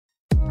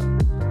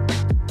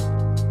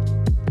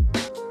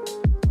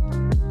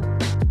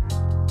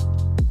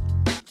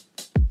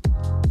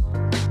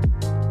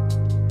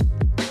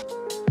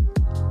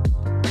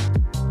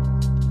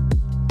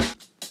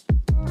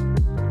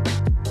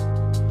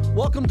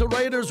to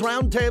Raiders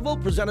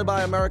Roundtable, presented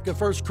by America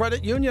First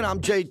Credit Union.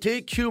 I'm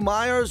JT. Q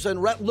Myers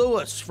and Rhett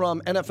Lewis from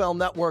NFL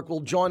Network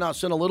will join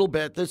us in a little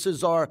bit. This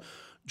is our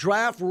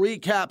draft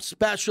recap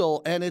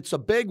special, and it's a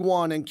big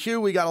one. And Q,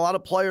 we got a lot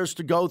of players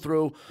to go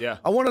through. Yeah.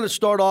 I wanted to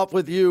start off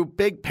with you,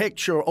 big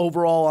picture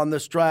overall on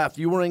this draft.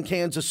 You were in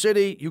Kansas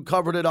City. You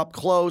covered it up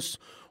close.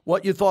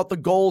 What you thought the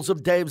goals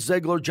of Dave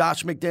Ziegler,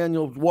 Josh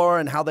McDaniels were,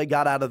 and how they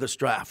got out of this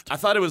draft. I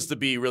thought it was to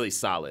be really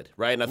solid,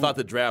 right? And I thought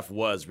the draft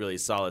was really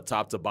solid,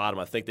 top to bottom.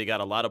 I think they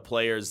got a lot of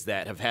players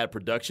that have had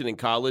production in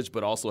college,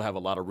 but also have a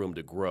lot of room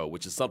to grow,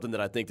 which is something that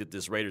I think that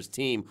this Raiders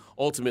team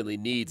ultimately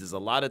needs, is a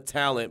lot of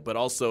talent, but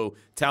also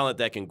talent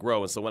that can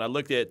grow. And so when I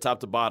looked at top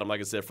to bottom, like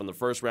I said, from the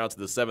first round to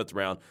the seventh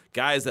round,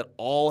 guys that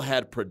all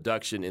had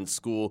production in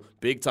school,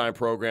 big-time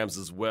programs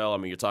as well. I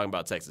mean, you're talking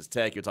about Texas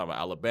Tech, you're talking about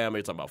Alabama,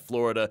 you're talking about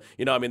Florida.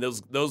 You know, I mean,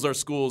 those are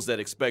schools that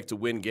expect to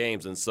win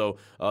games. And so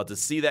to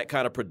see that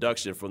kind of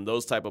production from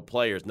those type of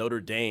players, Notre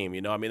Dame,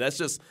 you know, I mean,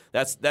 that's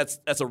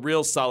a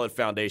real solid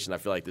foundation I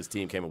feel like this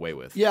team came away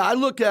with. Yeah, I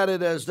look at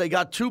it as they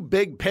got two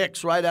big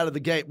picks right out of the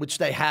gate, which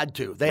they had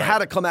to. They had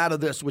to come out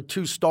of this with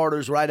two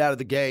starters right out of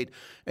the gate.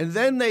 And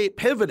then they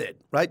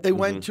pivoted, right? They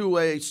went to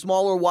a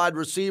smaller wide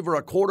receiver,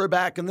 a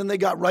quarterback, and then they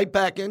got right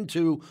back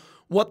into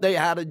what they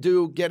had to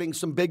do, getting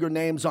some bigger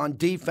names on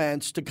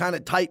defense to kind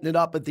of tighten it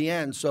up at the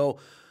end. So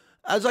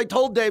as I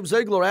told Dave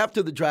Ziegler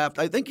after the draft,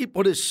 I think he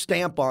put his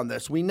stamp on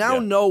this. We now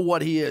know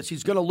what he is.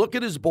 He's going to look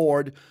at his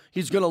board,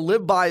 he's going to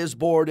live by his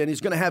board, and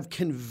he's going to have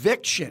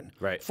conviction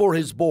for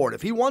his board.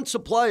 If he wants a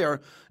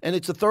player and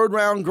it's a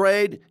third-round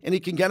grade and he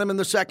can get him in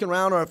the second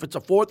round, or if it's a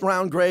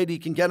fourth-round grade, he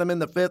can get him in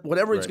the fifth,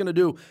 whatever he's going to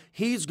do,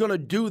 he's going to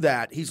do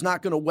that. He's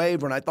not going to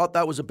waver, and I thought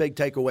that was a big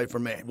takeaway for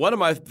me. One of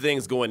my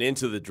things going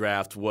into the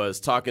draft was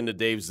talking to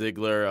Dave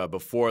Ziegler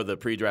before the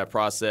pre-draft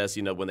process,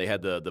 you know, when they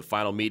had the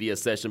final media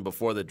session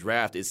before the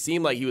draft. It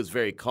seemed like he was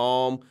very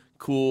calm,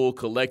 cool,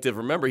 collective.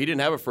 Remember, he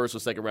didn't have a first or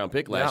second round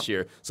pick last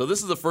year. So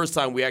this is the first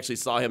time we actually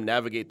saw him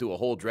navigate through a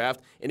whole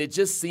draft. And it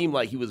just seemed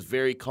like he was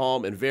very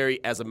calm and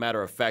very, as a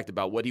matter of fact,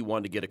 about what he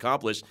wanted to get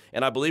accomplished.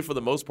 And I believe for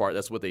the most part,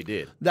 that's what they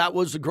did. That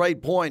was a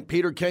great point.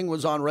 Peter King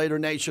was on Raider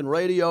Nation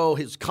Radio,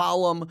 his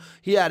column.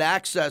 He had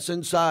access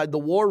inside the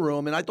war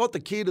room. And I thought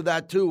the key to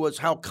that, too, was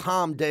how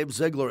calm Dave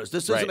Ziegler is.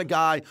 This isn't a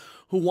guy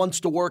who wants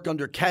to work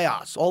under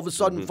chaos. All of a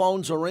sudden,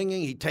 phones are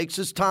ringing. He takes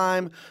his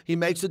time. He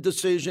makes a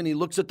decision. He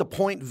looks at the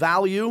point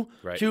value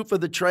for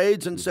the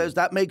trades and says,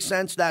 that makes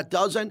sense, that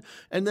doesn't.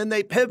 And then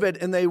they pivot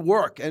and they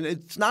work. And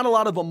it's not a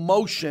lot of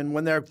emotion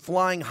when they're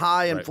flying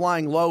high and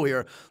flying low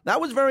here.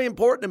 That was very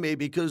important to me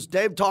because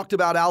Dave talked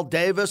about Al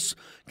Davis,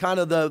 kind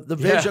of the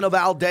vision of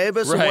Al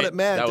Davis and what it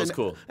meant. That was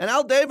cool. And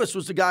Al Davis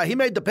was the guy, he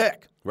made the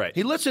pick. Right.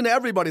 He listened to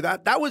everybody.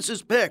 That was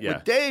his pick. Yeah.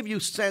 With Dave, you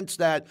sense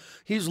that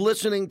he's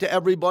listening to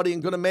everybody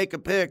and going to make a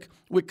pick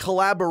with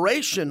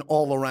collaboration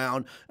all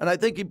around, and I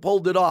think he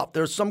pulled it off.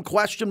 There's some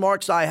question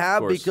marks I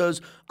have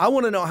because I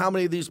want to know how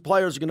many of these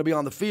players are going to be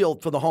on the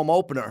field for the home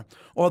opener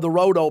or the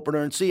road opener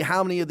and see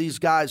how many of these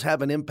guys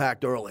have an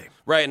impact early.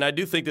 Right, and I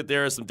do think that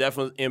there are some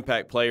definite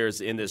impact players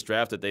in this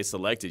draft that they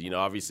selected. You know,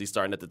 obviously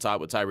starting at the top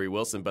with Tyree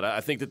Wilson, but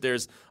I think that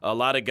there's a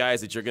lot of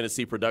guys that you're going to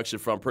see production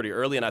from pretty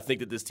early, and I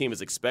think that this team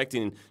is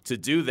expecting to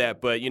do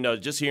that. But, you know,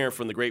 just hearing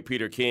from the great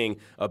Peter King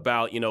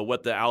about, you know,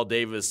 what the Al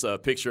Davis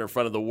picture in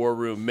front of the war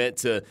room meant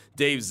to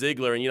Dave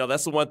Ziegler, and, you know,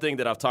 that's the one thing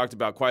that I've talked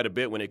about quite a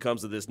bit when it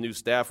comes to this new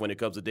staff, when it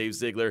comes to Dave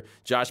Ziegler,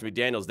 Josh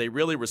McDaniels. They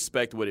really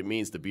respect what it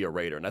means to be a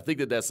Raider, and I think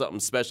that that's something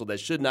special that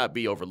should not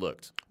be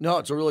overlooked. No,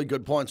 it's a really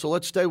good point. So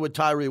let's stay with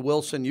Tyree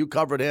Wilson. You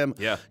covered him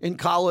in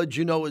college.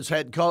 You know his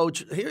head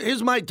coach.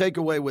 Here's my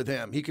takeaway with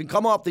him. He can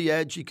come off the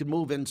edge. He can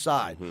move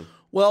inside.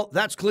 Well,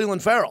 that's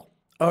Clelin Ferrell.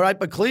 All right,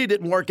 but Clee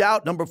didn't work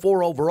out, number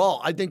 4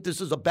 overall. I think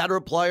this is a better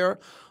player,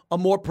 a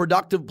more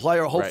productive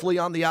player, hopefully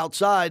on the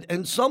outside,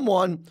 and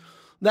someone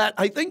that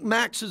I think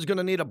Max is going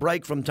to need a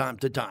break from time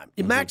to time.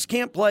 Max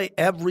can't play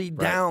every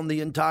down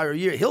the entire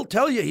year. He'll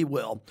tell you he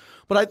will,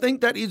 but I think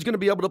that he's going to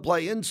be able to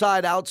play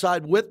inside,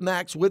 outside with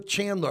Max, with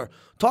Chandler.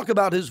 Talk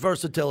about his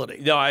versatility.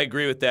 No, I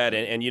agree with that.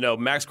 And, you know,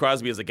 Max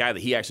Crosby is a guy that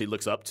he actually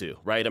looks up to,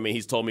 right? I mean,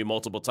 he's told me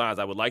multiple times,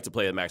 I would like to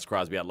play with Max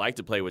Crosby. I'd like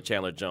to play with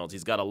Chandler Jones.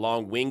 He's got a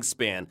long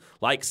wingspan,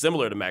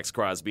 similar to Max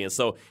Crosby. And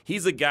so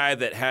he's a guy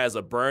that has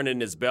a burn in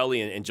his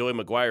belly. And Joey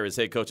McGuire, his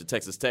head coach at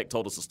Texas Tech,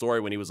 told us a story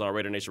when he was on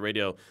Raider Nation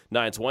Radio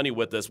 920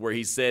 with us where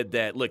he said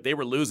that, look, they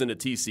were losing to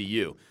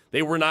TCU.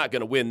 They were not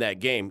going to win that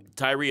game.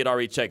 Tyree had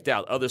already checked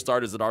out. Other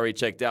starters had already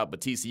checked out, but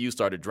TCU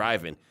started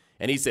driving.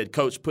 And he said,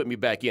 Coach, put me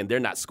back in.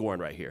 They're not scoring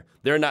right here.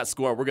 They're not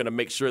scoring. We're going to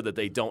make sure that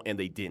they don't, and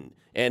they didn't.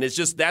 And it's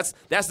just that's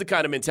the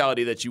kind of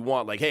mentality that you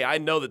want. Like, hey, I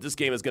know that this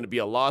game is going to be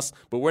a loss,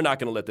 but we're not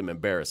going to let them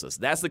embarrass us.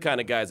 That's the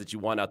kind of guys that you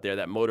want out there,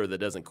 that motor that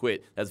doesn't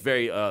quit. That's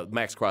very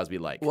Max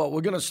Crosby-like. Well,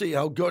 we're going to see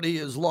how good he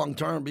is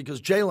long-term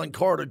because Jalen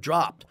Carter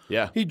dropped.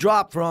 Yeah. He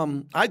dropped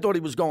from, I thought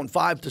he was going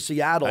 5 to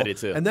Seattle. I did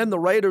too. And then the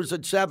Raiders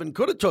at 7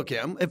 could have took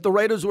him. If the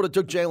Raiders would have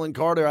took Jalen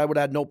Carter, I would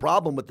have had no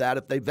problem with that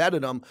if they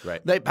vetted him.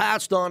 Right. They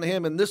passed on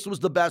him, and this was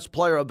the best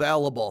best player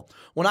available.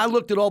 When I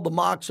looked at all the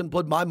mocks and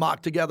put my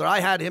mock together, I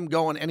had him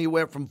going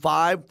anywhere from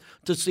 5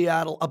 to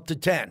Seattle up to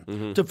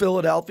 10 to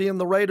Philadelphia, and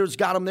the Raiders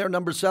got him there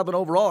number 7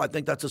 overall. I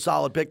think that's a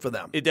solid pick for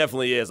them. It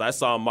definitely is. I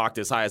saw him mocked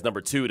as high as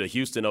number 2 to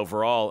Houston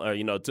overall,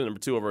 to number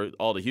 2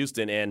 overall to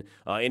Houston, and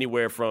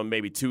anywhere from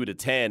maybe 2 to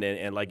 10.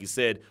 And like you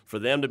said, for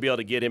them to be able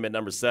to get him at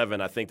number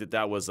 7, I think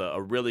that was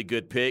a really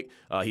good pick.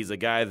 He's a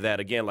guy that,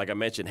 again, like I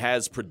mentioned,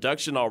 has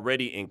production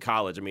already in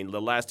college. I mean,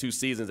 the last 2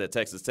 seasons at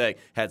Texas Tech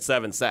had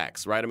 7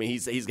 sacks, right? I mean,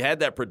 he's had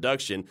that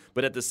production,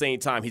 but at the same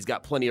time, he's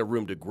got plenty of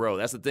room to grow.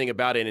 That's the thing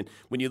about it. And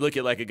when you look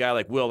at like a guy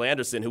like Will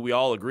Anderson, who we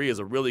all agree is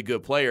a really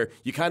good player,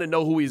 you kind of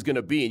know who he's going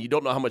to be, and you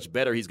don't know how much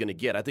better he's going to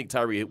get. I think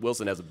Tyree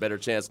Wilson has a better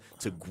chance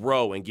to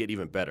grow and get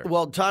even better.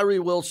 Well, Tyree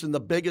Wilson, the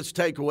biggest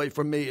takeaway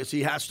from me is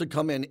he has to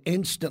come in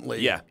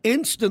instantly. Yeah.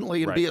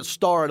 Instantly and be a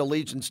star at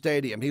Allegiant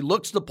Stadium. He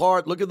looks the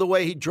part. Look at the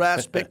way he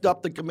dressed, picked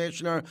up the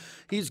commissioner.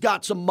 He's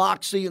got some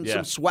moxie and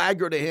some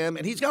swagger to him,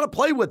 and he's got to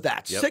play with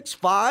that.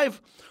 6'5",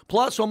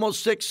 plus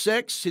almost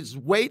 6'6". His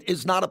weight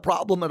is not a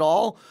problem at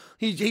all.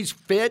 He's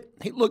fit.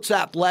 He looks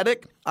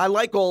athletic. I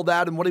like all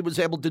that and what he was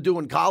able to do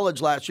in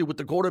college last year with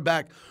the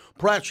quarterback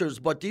pressures,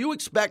 but do you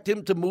expect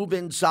him to move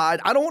inside?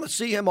 I don't want to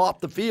see him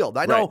off the field.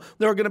 I know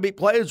there are going to be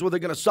players where they're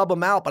going to sub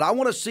him out, but I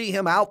want to see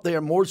him out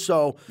there more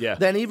so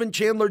than even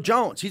Chandler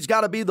Jones. He's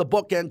got to be the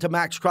bookend to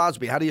Max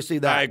Crosby. How do you see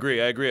that? I agree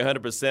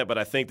 100%, but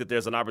I think that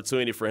there's an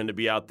opportunity for him to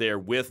be out there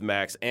with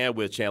Max and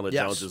with Chandler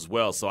Jones as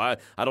well. So I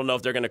don't know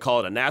if they're going to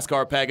call it a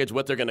NASCAR package,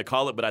 what they're going to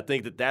call it, but I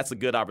think that that's a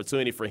good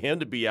opportunity for him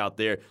to be out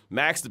there,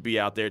 Max to be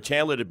out there,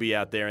 Chandler to be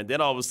out there, and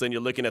then all of a sudden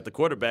you're looking at the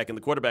quarterback, and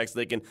the quarterback's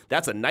thinking,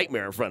 that's a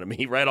nightmare in front of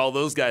me, right? All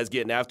those guys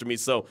getting after me.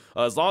 So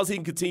as long as he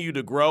can continue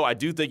to grow, I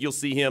do think you'll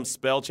see him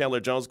spell Chandler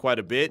Jones quite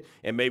a bit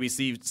and maybe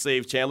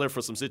save Chandler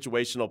for some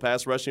situational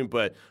pass rushing.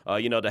 But,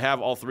 to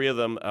have all 3 of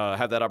them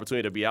have that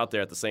opportunity to be out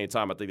there at the same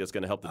time, I think that's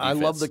going to help the defense.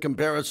 I love the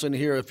comparison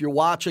here. If you're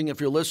watching, if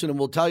you're listening,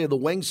 we'll tell you the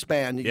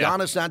wingspan.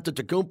 Giannis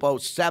Antetokounmpo,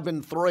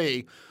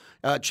 7'3".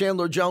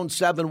 Chandler Jones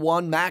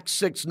 7'1", Max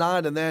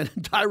 6'9", and then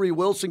Tyree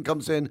Wilson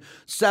comes in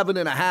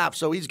 7.5.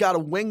 So he's got a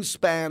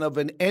wingspan of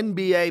an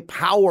NBA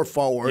power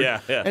forward,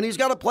 and he's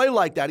got to play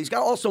like that. He's got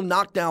to also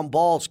knock down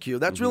balls, Q.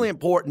 That's really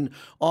important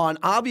on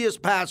obvious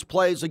pass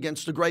plays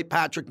against the great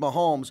Patrick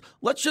Mahomes.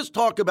 Let's just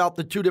talk about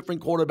the 2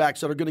 different quarterbacks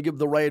that are going to give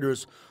the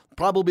Raiders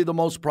probably the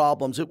most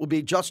problems. It will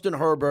be Justin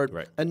Herbert,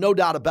 and no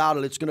doubt about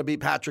it, it's going to be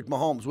Patrick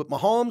Mahomes. With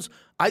Mahomes,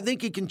 I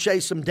think he can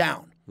chase him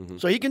down.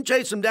 So he can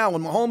chase him down.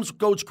 When Mahomes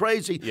goes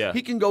crazy,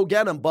 he can go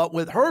get him. But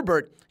with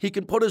Herbert, he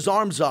can put his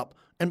arms up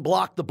and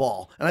block the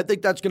ball. And I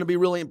think that's going to be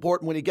really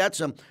important when he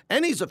gets him.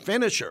 And he's a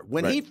finisher.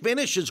 When he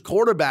finishes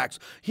quarterbacks,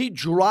 he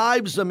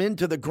drives them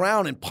into the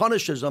ground and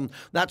punishes them.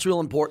 That's real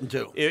important,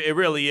 too. It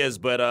really is,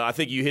 but I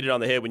think you hit it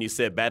on the head when you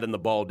said batting the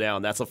ball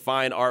down. That's a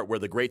fine art where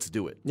the greats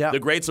do it. The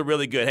greats are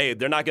really good. Hey,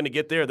 they're not going to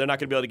get there. They're not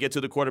going to be able to get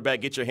to the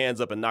quarterback. Get your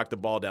hands up and knock the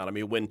ball down. I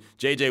mean, when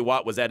J.J.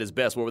 Watt was at his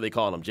best, what were they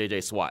calling him?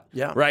 J.J. Swat.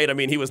 Right? I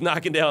mean, he was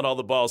knocking down all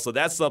the balls. So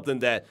that's something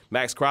that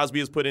Max Crosby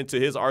has put into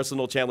his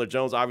arsenal. Chandler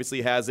Jones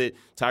obviously has it.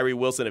 Tyree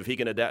Wilson, if he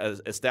can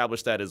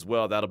establish that as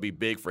well, that'll be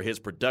big for his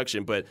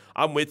production. But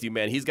I'm with you,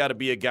 man. He's got to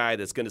be a guy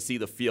that's going to see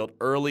the field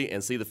early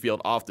and see the field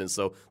often.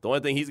 So the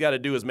only thing he's got to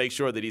do is make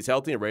sure that he's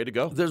healthy and ready to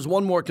go. There's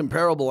one more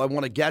comparable I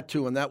want to get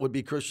to, and that would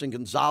be Christian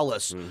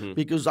Gonzalez.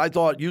 Because I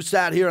thought you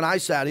sat here and I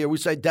sat here. We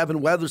say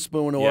Devin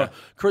Witherspoon or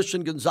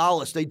Christian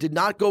Gonzalez. They did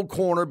not go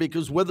corner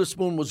because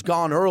Witherspoon was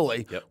gone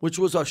early, which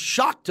was a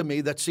shock to me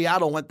that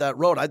Seattle went that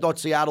road. I thought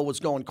Seattle was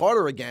going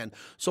Carter again.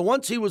 So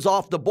once he was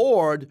off the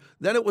board,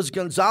 then it was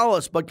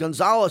Gonzalez, but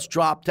Gonzalez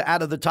dropped to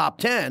out of the top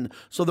 10.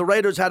 So the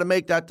Raiders had to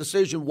make that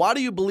decision. Why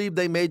do you believe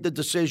they made the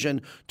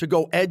decision to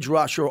go edge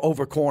rusher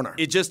over corner?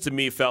 It just, to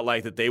me, felt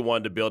like that they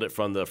wanted to build it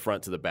from the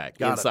front to the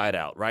back, inside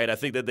out, right? I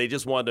think that they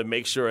just wanted to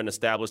make sure and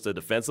establish the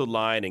defensive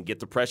line and get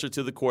the pressure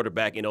to the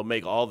quarterback,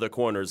 make all their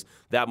corners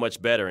that much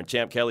better. And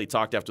Champ Kelly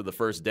talked after the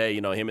first day,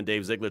 him and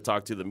Dave Ziegler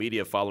talked to the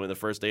media following the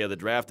first day of the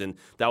draft, and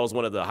that was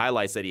one of the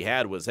highlights that he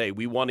had was, hey,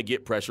 we want to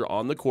get pressure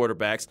on the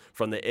quarterbacks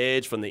from the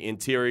edge, from the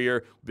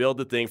interior, build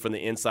the thing from the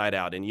inside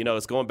out. And,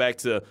 it's going back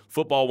to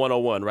football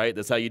 101, right?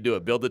 That's how you do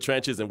it. Build the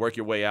trenches and work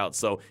your way out.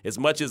 So as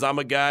much as I'm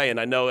a guy, and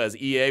I know as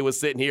EA was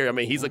sitting here, I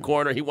mean, he's a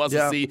corner. He wants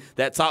to see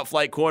that top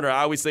flight corner.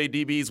 I always say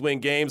DBs win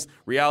games.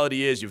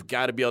 Reality is you've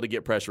got to be able to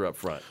get pressure up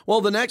front.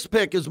 Well, the next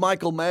pick is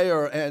Michael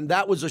Mayer, and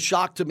that was a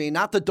shock to me.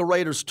 Not that the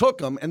Raiders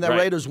took him and the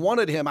Raiders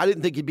wanted him. I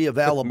didn't think he'd be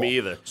available. Me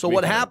either. So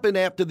what happened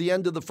after the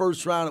end of the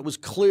first round, it was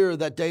clear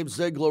that Dave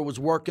Ziegler was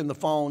working the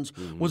phones,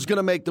 was going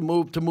to make the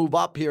move to move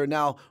up here.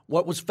 Now,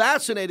 what was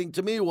fascinating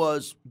to me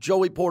was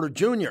Joey Porter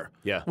Jr.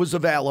 was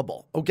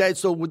available. Okay,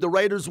 so would the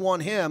Raiders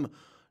want him?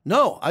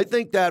 No, I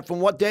think that from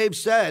what Dave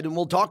said, and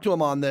we'll talk to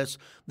him on this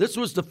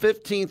was the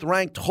 15th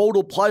ranked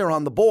total player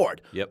on the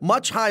board.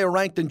 Much higher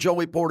ranked than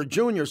Joey Porter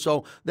Jr.,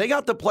 so they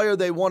got the player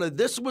they wanted.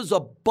 This was a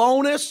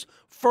bonus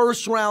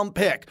first-round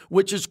pick,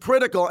 which is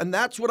critical, and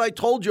that's what I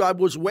told you I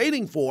was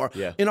waiting for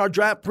in our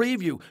draft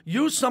preview.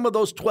 Use some of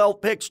those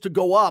 12 picks to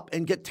go up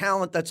and get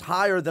talent that's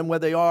higher than where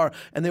they are,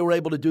 and they were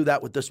able to do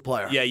that with this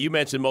player. Yeah, you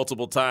mentioned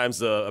multiple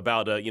times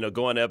about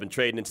going up and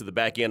trading into the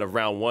back end of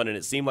round one, and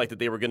it seemed like that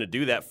they were going to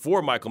do that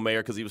for Michael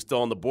Mayer because he was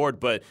still on the board.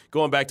 But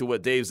going back to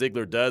what Dave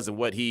Ziegler does and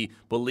what he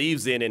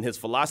believes in and his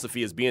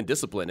philosophy is being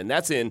disciplined, and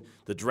that's in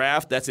the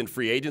draft, that's in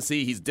free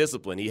agency. He's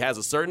disciplined. He has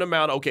a certain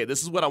amount. Okay,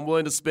 this is what I'm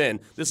willing to spend.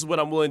 This is what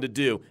I'm willing to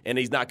do, and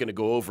he's not going to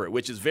go over it,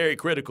 which is very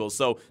critical.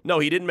 So, no,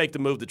 he didn't make the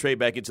move to trade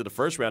back into the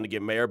first round to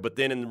get Mayer, but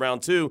then in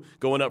round two,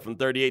 going up from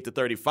 38 to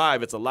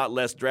 35, it's a lot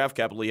less draft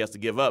capital he has to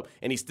give up,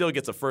 and he still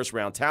gets a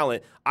first-round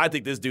talent. I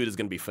think this dude is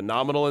going to be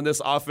phenomenal in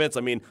this offense.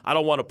 I mean, I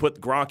don't want to put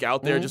Gronk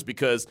out there just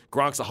because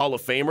Gronk's a Hall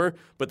of Famer,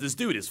 but this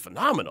dude is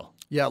phenomenal.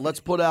 Yeah, let's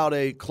put out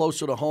a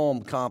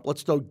closer-to-home comp.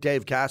 Let's throw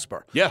Dave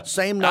Casper. Yeah,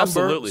 same number,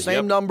 absolutely.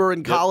 Same number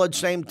in college,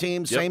 same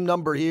team, same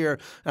number here,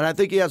 and I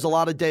think he has a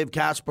lot of Dave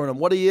Casper in him.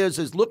 What he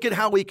is look at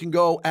how he can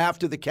go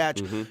after the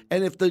catch, and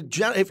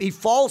if he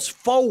falls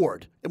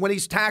forward, when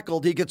he's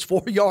tackled, he gets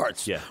 4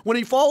 yards. Yeah. When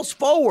he falls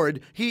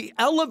forward, he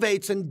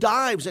elevates and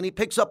dives, and he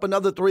picks up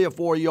another 3 or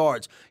 4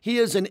 yards. He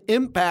is an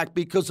impact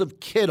because of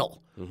Kittle.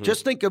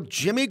 Just think of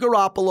Jimmy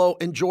Garoppolo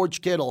and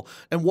George Kittle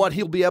and what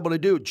he'll be able to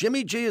do.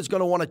 Jimmy G is going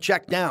to want to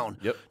check down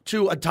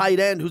to a tight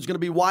end who's going to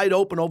be wide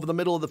open over the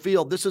middle of the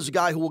field. This is a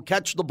guy who will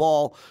catch the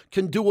ball,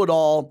 can do it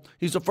all.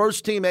 He's a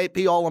first-team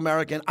AP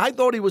All-American. I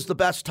thought he was the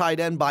best tight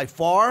end by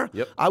far.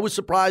 I was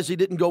surprised he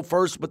didn't go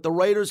first, but the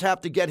Raiders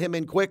have to get him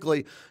in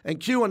quickly. And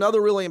Q,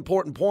 another really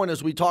important point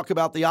as we talk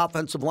about the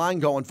offensive line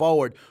going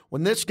forward.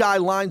 When this guy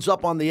lines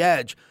up on the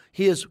edge,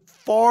 he is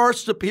far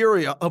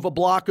superior of a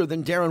blocker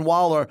than Darren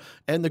Waller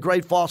and the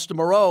great Foster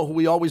Moreau, who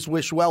we always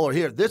wish well are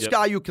here. This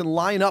guy you can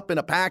line up in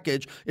a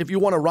package if you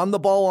want to run the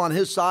ball on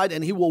his side,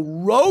 and he will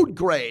road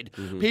grade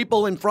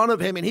people in front of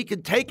him, and he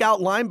can take out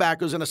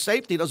linebackers, and a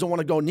safety doesn't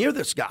want to go near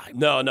this guy.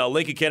 No,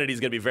 Lincoln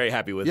Kennedy's going to be very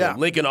happy with him.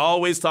 Lincoln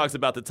always talks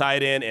about the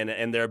tight end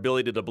and their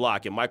ability to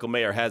block, and Michael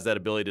Mayer has that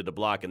ability to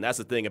block, and that's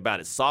the thing about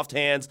it. Soft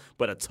hands,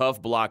 but a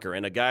tough blocker,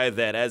 and a guy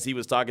that, as he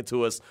was talking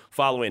to us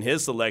following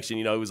his selection,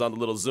 he was on the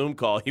little Zoom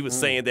call, he was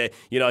saying that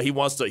he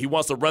wants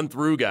to run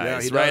through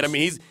guys, right? Does. I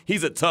mean,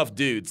 he's a tough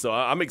dude, so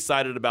I'm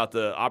excited about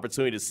the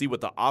opportunity to see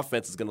what the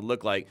offense is going to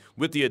look like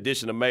with the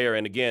addition of Mayer,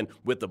 and again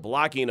with the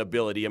blocking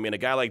ability. I mean, a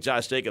guy like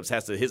Josh Jacobs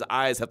his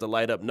eyes have to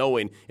light up,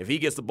 knowing if he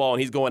gets the ball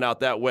and he's going out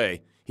that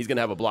way, he's going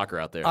to have a blocker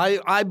out there.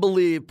 I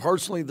believe,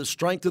 personally, the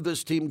strength of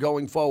this team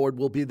going forward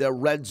will be their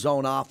red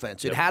zone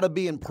offense. It had to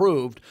be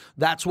improved.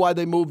 That's why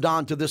they moved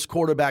on to this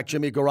quarterback,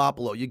 Jimmy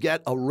Garoppolo. You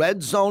get a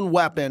red zone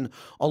weapon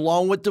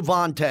along with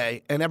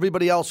Devontae and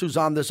everybody else who's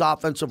on this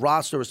offensive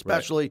roster,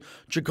 especially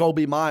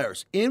Jacoby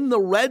Myers. In the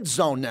red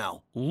zone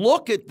now,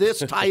 look at this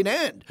tight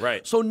end.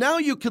 Right. So now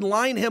you can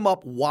line him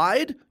up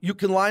wide. You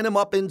can line him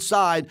up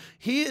inside.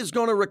 He is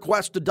going to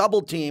request a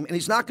double team, and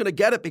he's not going to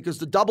get it because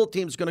the double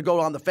team is going to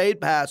go on the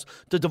fade pass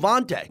to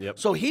Devontae.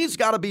 So he's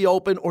got to be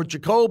open, or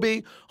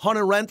Jacoby,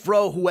 Hunter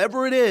Renfrow,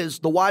 whoever it is,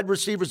 the wide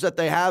receivers that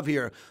they have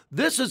here.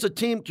 This is a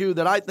team, Q,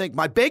 that I think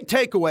my big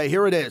takeaway,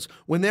 here it is,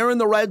 when they're in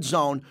the red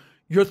zone,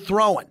 you're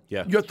throwing.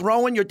 You're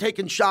throwing, you're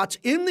taking shots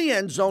in the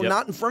end zone,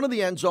 not in front of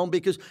the end zone,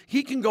 because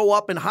he can go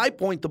up and high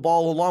point the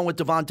ball along with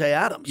Devontae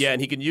Adams. Yeah,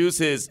 and he can use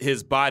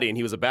his body, and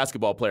he was a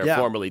basketball player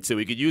formerly too.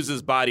 He could use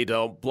his body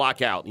to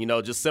block out,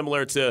 just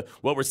similar to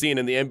what we're seeing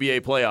in the NBA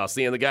playoffs,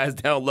 seeing the guys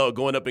down low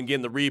going up and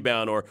getting the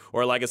rebound,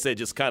 or like I said,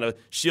 just kind of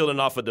shielding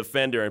off a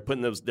defender and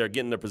putting them, they're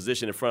getting their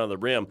position in front of the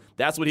rim.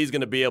 That's what he's going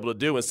to be able to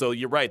do. And so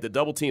you're right, the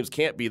double teams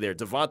can't be there.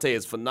 Devontae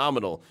is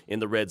phenomenal in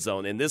the red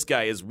zone, and this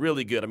guy is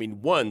really good. I mean,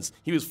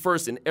 he was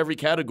first in every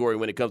category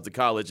when it comes to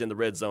college in the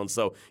red zone.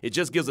 So it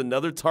just gives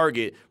another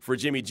target for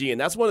Jimmy G. And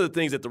that's one of the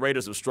things that the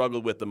Raiders have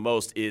struggled with the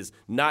most, is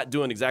not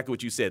doing exactly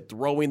what you said,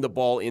 throwing the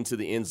ball into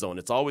the end zone.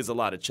 It's always a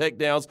lot of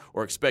checkdowns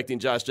or expecting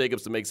Josh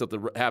Jacobs to make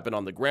something happen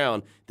on the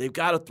ground. They've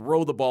got to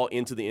throw the ball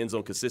into the end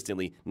zone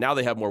consistently. Now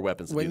they have more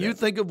weapons to do that. When you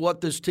think of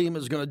what this team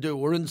is going to do,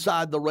 we're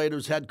inside the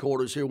Raiders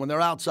headquarters here. When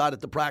they're outside at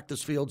the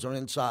practice fields or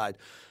inside,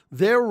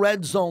 their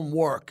red zone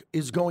work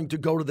is going to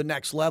go to the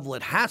next level.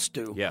 It has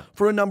to,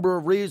 for a number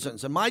of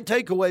reasons. And my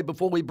takeaway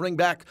before we bring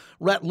back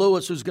Rhett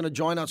Lewis, who's going to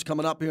join us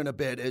coming up here in a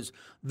bit, is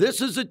this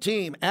is a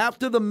team,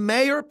 after the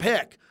Mayer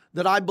pick,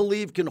 that I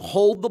believe can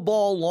hold the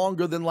ball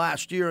longer than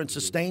last year and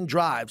sustain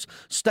drives,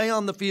 stay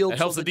on the field. It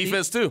helps the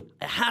defense too.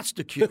 It has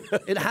to, Q.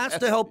 It has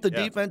to help the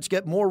defense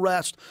get more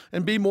rest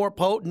and be more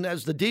potent,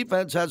 as the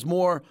defense has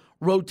more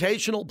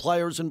rotational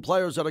players and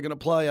players that are going to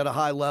play at a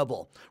high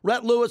level.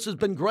 Rhett Lewis has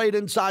been great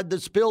inside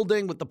this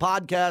building with the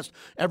podcast,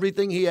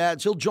 everything he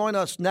adds. He'll join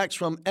us next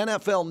from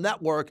NFL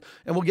Network,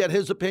 and we'll get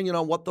his opinion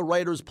on what the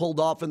Raiders pulled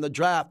off in the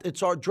draft.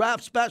 It's our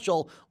draft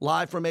special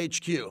live from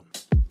HQ.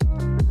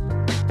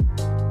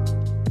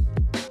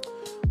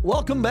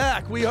 Welcome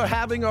back. We are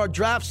having our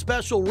draft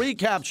special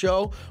recap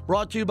show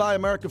brought to you by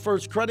America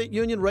First Credit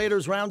Union,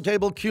 Raiders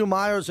Roundtable, Q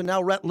Myers, and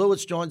now Rhett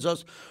Lewis joins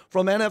us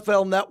from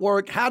NFL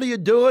Network. How do you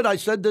do it? I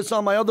said this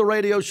on my other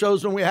radio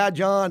shows when we had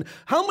you on.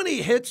 How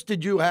many hits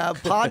did you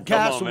have,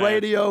 podcast,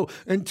 radio,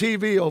 and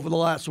TV over the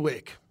last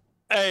week?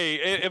 Hey,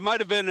 it might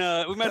have been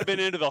we might have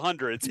been into the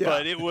hundreds,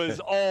 but it was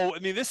all. I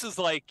mean, this is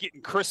like getting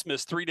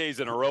Christmas 3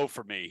 days in a row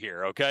for me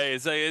here. Okay,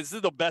 this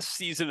is the best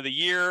season of the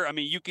year. I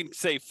mean, you can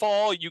say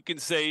fall, you can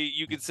say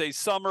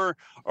summer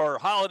or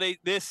holiday.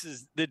 This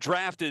is the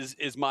draft is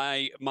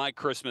my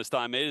Christmas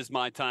time. It is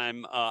my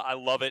time. I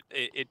love it.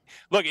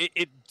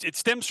 It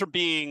stems from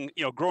being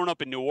growing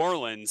up in New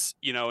Orleans,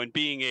 and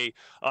being a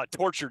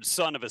tortured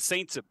son of a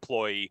Saints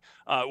employee,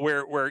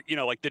 where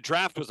like the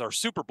draft was our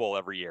Super Bowl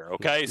every year.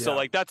 Okay, so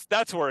like that's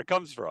where it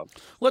comes from.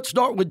 Let's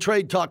start with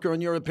Trey Tucker. In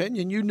your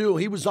opinion, you knew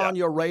he was on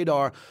your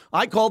radar.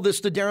 I called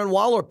this the Darren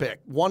Waller pick,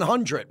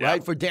 100,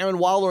 right, for Darren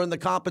Waller and the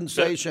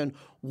compensation.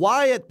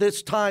 Why at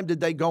this time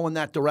did they go in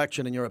that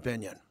direction, in your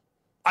opinion?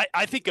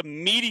 I think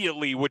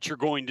immediately what you're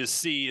going to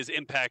see is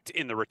impact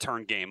in the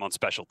return game on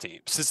special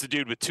teams. This is a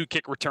dude with 2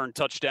 kick return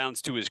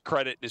touchdowns to his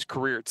credit in his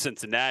career at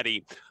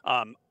Cincinnati.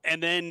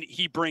 And then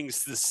he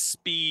brings the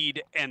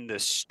speed and the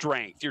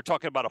strength. You're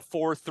talking about a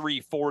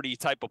 4.3 40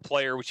 type of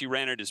player, which he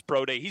ran at his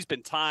pro day. He's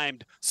been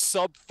timed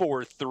sub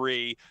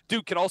 4.3.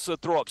 Dude can also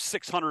throw up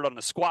 600 on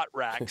the squat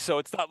rack. So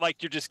it's not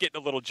like you're just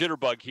getting a little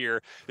jitterbug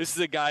here. This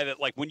is a guy that,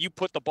 like, when you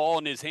put the ball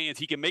in his hands,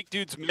 he can make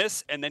dudes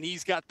miss, and then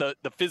he's got the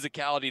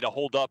physicality to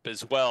hold up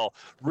as well.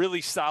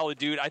 Really solid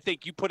dude. I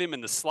think you put him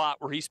in the slot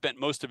where he spent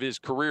most of his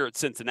career at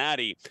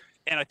Cincinnati,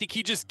 and I think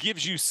he just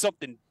gives you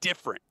something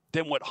different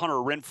than what Hunter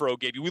Renfrow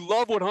gave you. We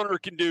love what Hunter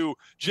can do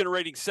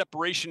generating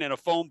separation in a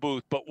phone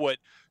booth, but what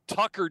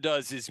Tucker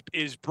does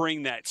is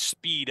bring that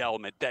speed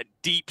element, that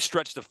deep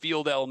stretch the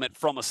field element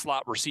from a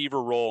slot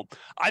receiver role.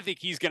 I think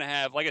he's going to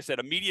have, like I said,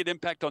 immediate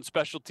impact on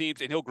special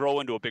teams, and he'll grow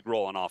into a big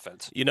role on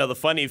offense. The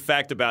funny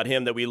fact about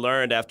him that we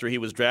learned after he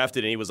was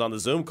drafted and he was on the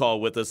Zoom call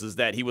with us is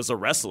that he was a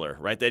wrestler,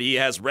 right? That he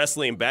has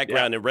wrestling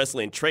background and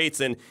wrestling traits,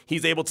 and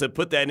he's able to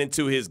put that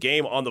into his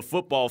game on the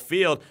football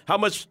field. How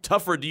much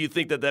tougher do you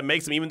think that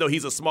makes him, even though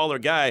he's a smaller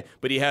guy,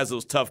 but he has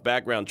those tough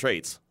background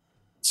traits?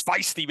 It's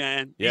feisty,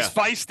 man. Yeah. He's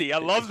feisty. I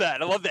love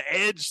that. I love the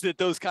edge that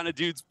those kind of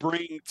dudes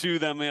bring to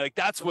them. I mean, like,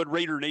 that's what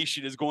Raider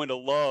Nation is going to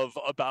love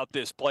about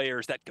this player,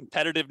 is that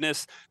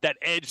competitiveness, that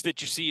edge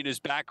that you see in his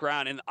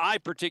background. And I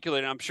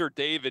particularly, and I'm sure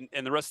Dave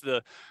and the rest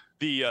of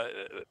the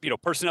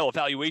personnel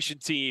evaluation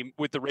team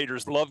with the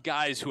Raiders love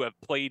guys who have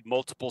played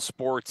multiple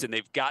sports, and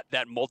they've got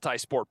that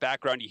multi-sport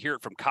background. You hear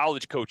it from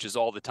college coaches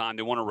all the time.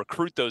 They want to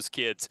recruit those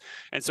kids.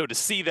 And so to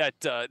see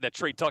that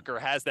Trey Tucker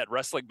has that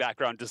wrestling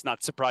background does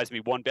not surprise me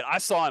one bit. I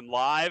saw him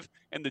live,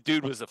 and the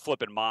dude was a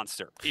flipping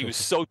monster. He was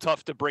so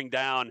tough to bring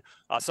down.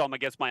 I saw him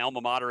against my alma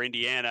mater,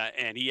 Indiana,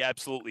 and he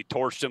absolutely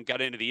torched him,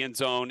 got into the end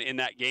zone in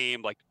that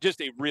game. Like, just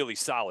a really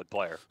solid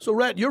player. So,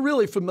 Rhett, you're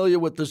really familiar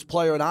with this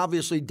player, and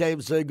obviously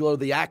Dave Ziegler,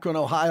 the Akron,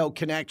 Ohio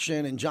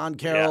connection, and John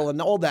Carroll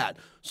and all that.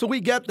 So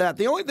we get that.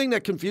 The only thing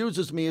that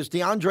confuses me is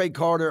DeAndre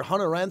Carter,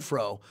 Hunter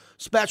Renfrow,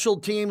 special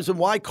teams, and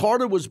why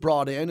Carter was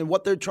brought in and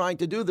what they're trying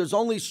to do. There's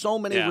only so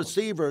many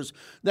receivers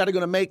that are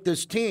going to make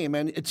this team.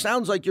 And it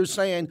sounds like you're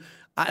saying,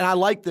 and I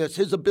like this,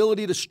 his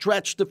ability to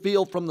stretch the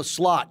field from the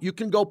slot. You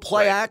can go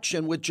play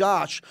action with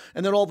Josh,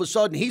 and then all of a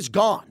sudden he's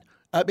gone.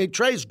 I mean,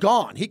 Trey's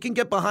gone. He can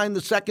get behind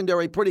the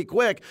secondary pretty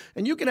quick,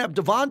 and you can have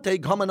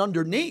Devontae coming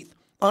underneath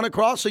on a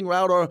crossing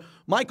route, or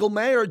Michael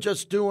Mayer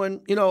just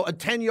doing, a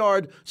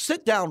 10-yard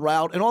sit-down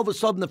route, and all of a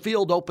sudden the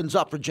field opens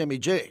up for Jimmy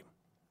G.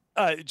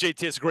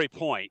 JT, it's a great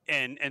point.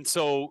 And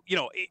so,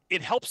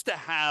 it helps to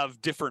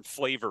have different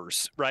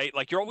flavors, right?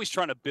 Like, you're always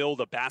trying to build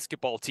a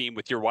basketball team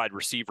with your wide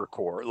receiver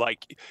core.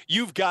 Like,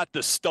 you've got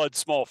the stud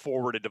small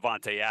forward of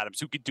Devontae Adams,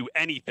 who could do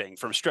anything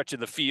from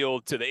stretching the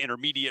field to the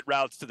intermediate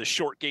routes to the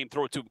short game,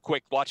 throw it to him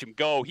quick, watch him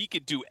go. He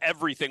could do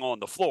everything on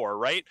the floor,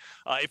 right?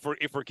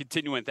 If we're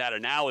continuing that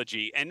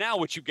analogy. And now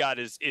what you've got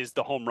is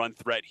the home run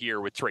threat here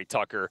with Trey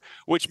Tucker,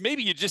 which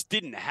maybe you just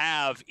didn't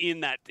have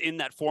in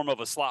that form of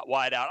a slot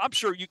wide out. I'm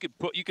sure you can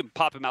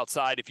pop him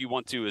outside if you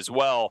want to as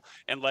well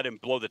and let him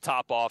blow the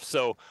top off.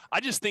 So I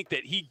just think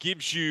that he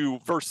gives you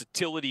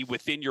versatility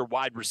within your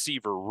wide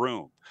receiver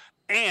room.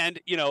 And,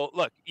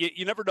 look,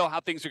 you never know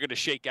how things are going to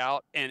shake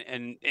out and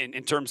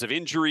in terms of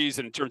injuries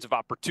and in terms of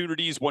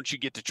opportunities once you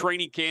get to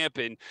training camp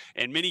and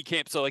mini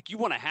camp. So, like, you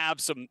want to have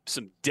some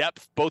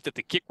depth both at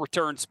the kick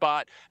return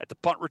spot, at the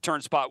punt return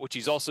spot, which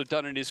he's also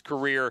done in his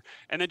career,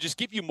 and then just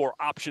give you more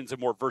options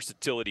and more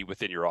versatility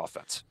within your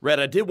offense. Red,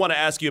 I did want to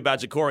ask you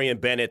about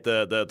Jacorian Bennett,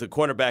 the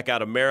cornerback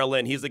out of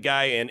Maryland. He's a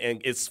guy, and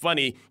it's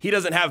funny, he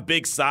doesn't have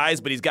big size,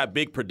 but he's got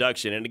big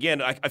production. And,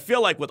 again, I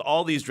feel like with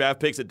all these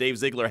draft picks that Dave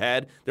Ziegler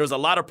had, there was a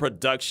lot of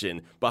production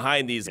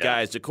behind these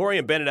guys.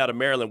 Jacorian Bennett out of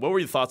Maryland, what were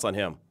your thoughts on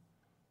him?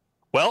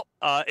 Well,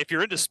 if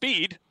you're into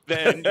speed,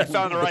 then you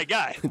found the right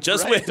guy.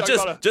 Just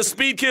right? just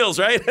speed kills,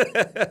 right?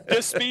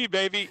 Just speed,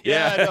 baby.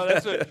 Yeah, no,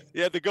 that's what.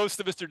 Yeah, the ghost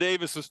of Mr.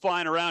 Davis was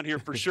flying around here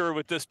for sure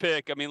with this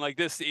pick. I mean, like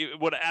this,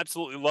 would have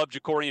absolutely loved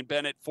Jacorian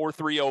Bennett,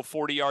 4.30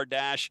 40-yard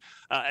dash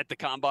at the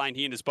combine.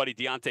 He and his buddy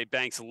Deonte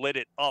Banks lit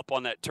it up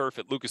on that turf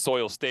at Lucas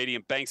Oil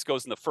Stadium. Banks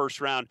goes in the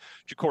first round.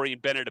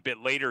 Jacorian Bennett a bit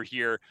later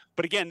here.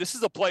 But again, this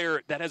is a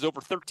player that has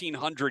over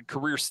 1,300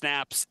 career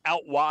snaps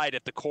out wide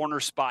at the corner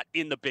spot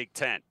in the Big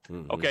Ten.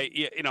 Mm-hmm.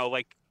 Okay,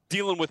 like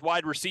dealing with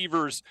wide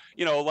receivers,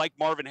 like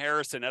Marvin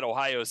Harrison at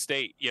Ohio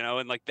State,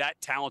 and like that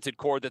talented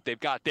core that they've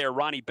got there.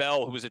 Ronnie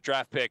Bell, who was a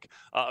draft pick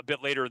a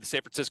bit later, the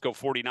San Francisco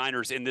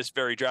 49ers in this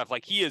very draft.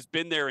 Like he has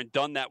been there and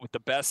done that with the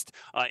best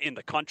in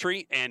the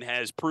country and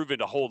has proven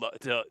to hold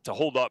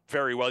up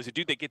very well. He's a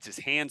dude that gets his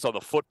hands on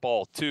the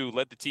football too,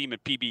 led the team in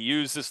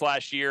PBUs this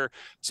last year.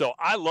 So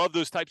I love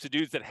those types of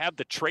dudes that have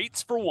the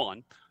traits for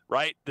one,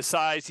 right? The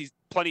size, he's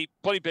plenty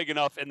big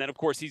enough, and then of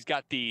course he's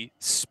got the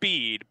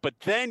speed, but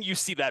then you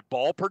see that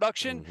ball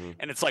production,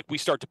 and it's like we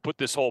start to put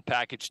this whole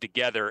package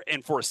together.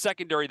 And for a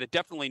secondary that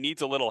definitely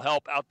needs a little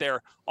help out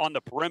there on the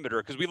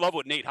perimeter, because we love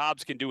what Nate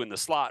Hobbs can do in the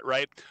slot,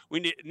 right?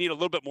 We need a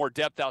little bit more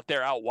depth out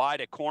there out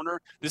wide at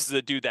corner. This is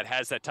a dude that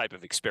has that type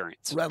of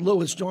experience. Rhett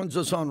Lewis joins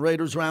us on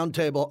Raiders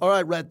Roundtable. All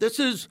right, Rhett, this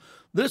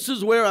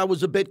is where I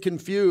was a bit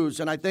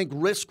confused, and I think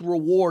risk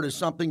reward is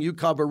something you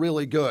cover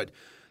really good.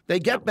 They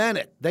get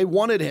Bennett. They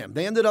wanted him.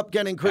 They ended up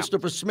getting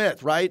Christopher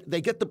Smith, right?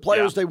 They get the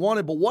players they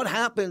wanted. But what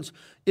happens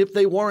if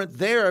they weren't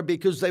there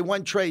because they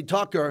went Trey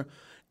Tucker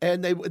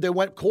and they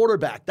went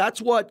quarterback? That's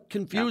what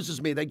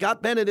confuses me. They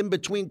got Bennett in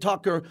between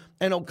Tucker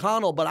and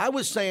O'Connell. But I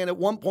was saying at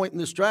one point in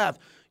this draft,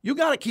 you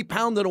got to keep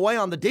pounding away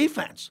on the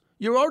defense.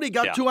 You already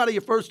got 2 out of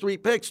your first 3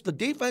 picks. The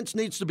defense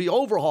needs to be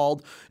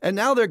overhauled, and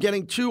now they're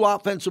getting 2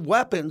 offensive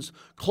weapons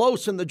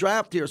close in the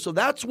draft here. So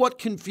that's what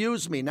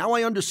confused me. Now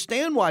I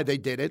understand why they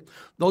did it.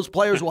 Those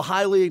players were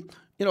highly,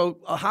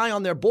 high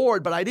on their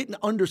board, but I didn't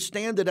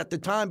understand it at the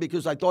time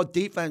because I thought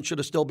defense should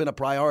have still been a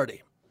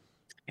priority.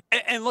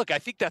 And look, I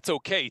think that's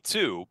okay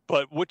too.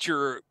 But what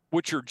you're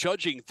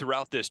judging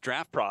throughout this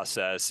draft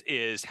process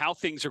is how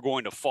things are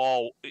going to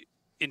fall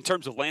in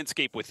terms of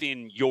landscape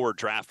within your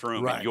draft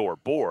room and your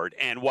board.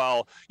 And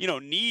while,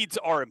 needs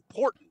are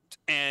important,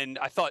 and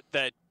I thought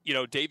that,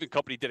 Dave and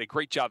company did a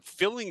great job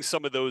filling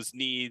some of those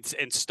needs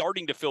and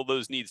starting to fill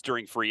those needs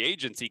during free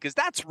agency, because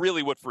that's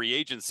really what free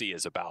agency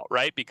is about,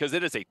 right? Because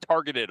it is a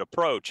targeted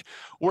approach.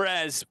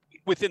 Whereas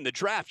within the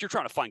draft, you're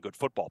trying to find good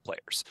football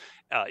players.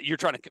 You're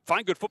trying to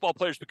find good football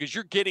players because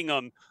you're getting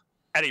them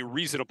at a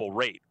reasonable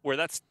rate, where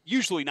that's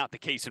usually not the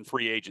case in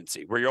free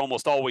agency, where you're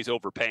almost always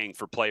overpaying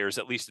for players,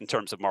 at least in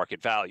terms of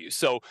market value.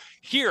 So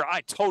here,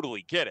 I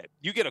totally get it.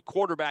 You get a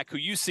quarterback who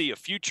you see a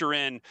future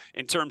in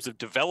terms of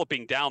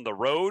developing down the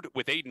road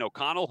with Aiden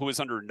O'Connell, who is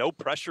under no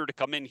pressure to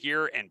come in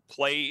here and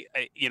play,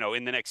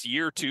 in the next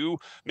year or 2,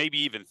 maybe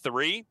even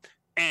 3.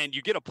 And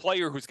you get a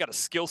player who's got a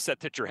skill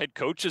set that your head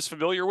coach is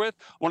familiar with,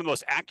 one of the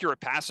most accurate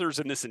passers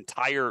in this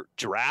entire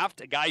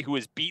draft, a guy who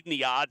has beaten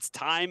the odds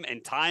time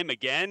and time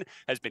again,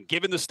 has been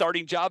given the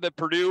starting job at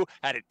Purdue,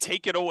 had it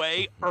taken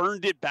away,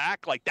 earned it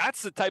back. Like,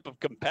 that's the type of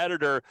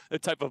competitor, the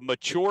type of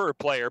mature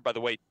player, by the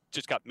way,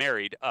 just got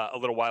married a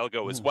little while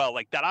ago as well,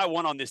 like that I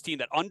want on this team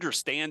that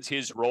understands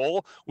his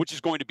role, which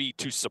is going to be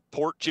to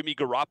support Jimmy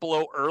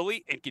Garoppolo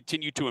early and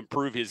continue to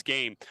improve his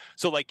game.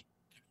 So, like,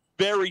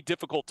 very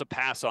difficult to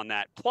pass on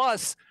that.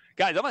 Plus,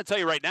 guys, I'm going to tell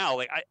you right now,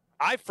 like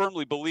I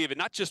firmly believe, and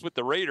not just with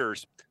the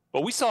Raiders,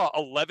 but we saw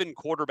 11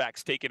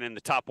 quarterbacks taken in the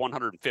top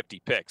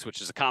 150 picks,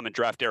 which is a common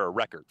draft era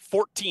record,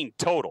 14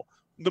 total.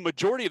 The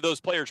majority of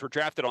those players were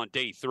drafted on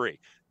day 3.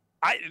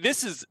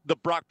 This is the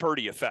Brock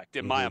Purdy effect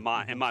in my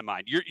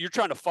mind. You're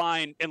trying to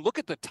find and look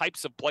at the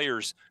types of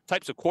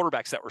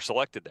quarterbacks that were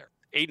selected there.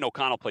 Aiden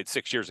O'Connell played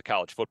 6 years of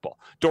college football.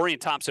 Dorian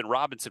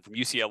Thompson-Robinson from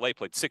UCLA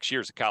played 6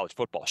 years of college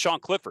football. Sean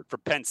Clifford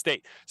from Penn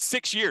State,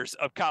 6 years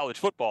of college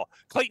football.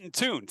 Clayton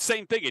Tune,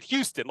 same thing at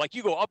Houston. Like,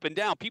 you go up and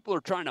down. People are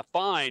trying to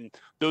find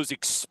those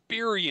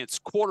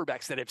experienced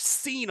quarterbacks that have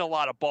seen a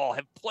lot of ball,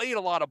 have played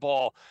a lot of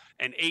ball,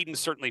 and Aiden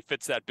certainly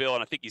fits that bill,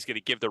 and I think he's going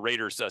to give the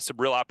Raiders some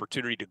real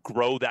opportunity to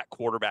grow that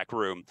quarterback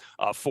room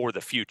for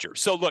the future.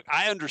 So, look,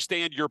 I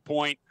understand your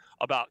point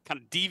about kind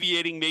of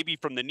deviating maybe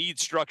from the need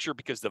structure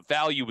because the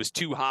value was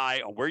too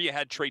high on where you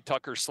had Trey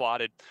Tucker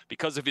slotted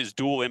because of his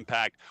dual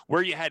impact,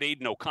 where you had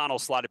Aiden O'Connell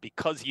slotted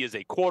because he is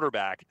a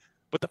quarterback.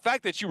 But the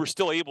fact that you were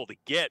still able to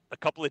get a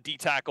couple of D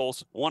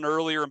tackles, one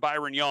earlier in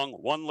Byron Young,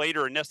 one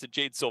later in Nesta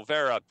Jade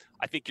Silvera,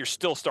 I think you're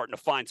still starting to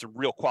find some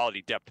real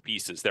quality depth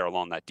pieces there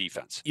along that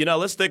defense.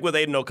 Let's stick with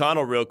Aiden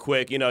O'Connell real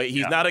quick.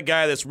 He's not a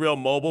guy that's real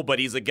mobile, but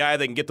he's a guy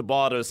that can get the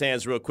ball out of his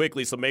hands real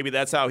quickly. So maybe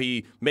that's how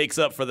he makes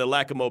up for the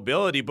lack of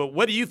mobility. But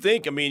what do you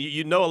think? I mean,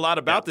 you know a lot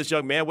about this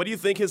young man. What do you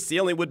think his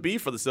ceiling would be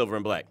for the Silver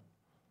and Black?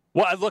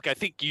 Well, look, I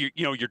think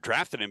you're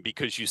drafting him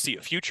because you see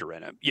a future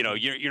in him.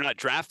 You're not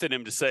drafting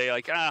him to say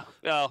like,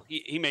 well,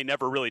 he may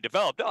never really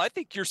develop. No, I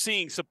think you're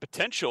seeing some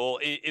potential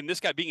in this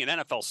guy being an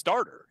NFL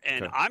starter,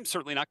 and Okay. I'm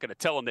certainly not going to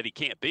tell him that he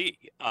can't be.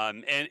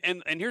 And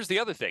here's the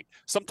other thing: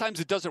 sometimes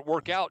it doesn't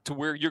work out to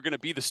where you're going to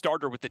be the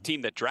starter with the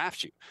team that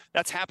drafts you.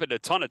 That's happened a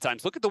ton of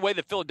times. Look at the way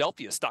that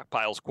Philadelphia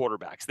stockpiles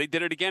quarterbacks. They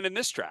did it again in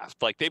this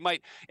draft. Like they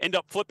might end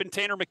up flipping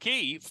Tanner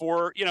McKee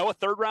for a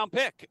third round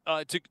pick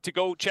to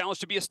go challenge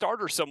to be a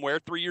starter somewhere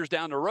 3 years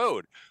down the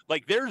road.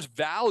 Like there's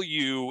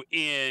value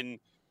in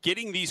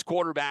getting these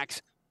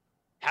quarterbacks,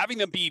 having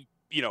them be,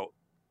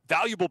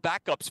 valuable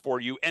backups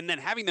for you, and then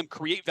having them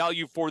create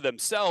value for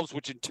themselves,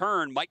 which in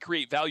turn might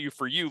create value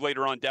for you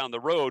later on down the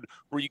road,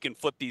 where you can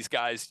flip these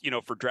guys,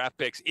 for draft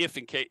picks if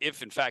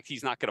in fact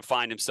he's not going to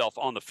find himself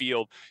on the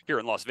field here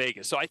in Las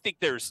Vegas. So I think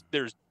there's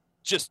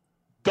just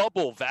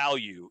double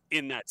value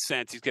in that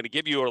sense. He's going to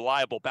give you a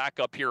reliable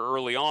backup here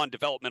early on,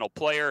 developmental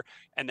player,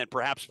 and then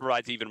perhaps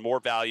provides even more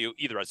value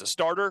either as a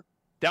starter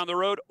down the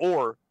road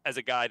or as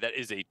a guy that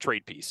is a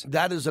trade piece.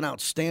 That is an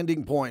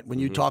outstanding point when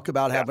you talk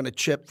about having a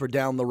chip for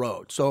down the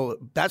road. So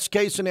that's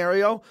case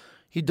scenario.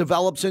 He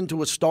develops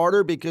into a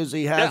starter because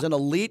he has an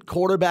elite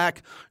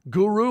quarterback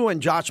guru in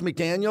Josh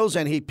McDaniels,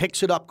 and he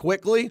picks it up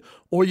quickly,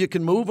 or you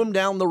can move him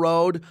down the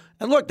road.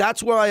 And look,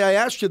 that's why I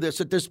asked you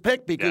this at this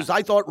pick, because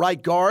I thought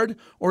right guard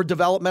or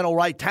developmental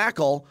right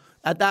tackle.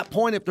 At that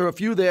point, if there are a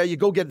few there, you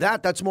go get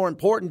that. That's more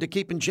important to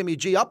keeping Jimmy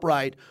G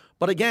upright.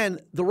 But again,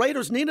 the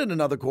Raiders needed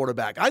another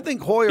quarterback. I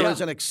think Hoyer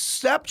is an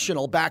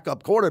exceptional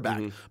backup quarterback,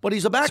 but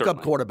he's a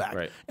backup quarterback.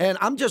 Right. And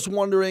I'm just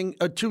wondering,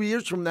 2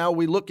 years from now, are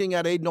we looking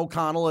at Aiden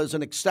O'Connell as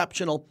an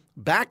exceptional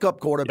backup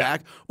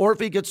quarterback, or if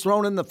he gets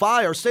thrown in the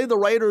fire? Say the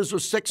Raiders are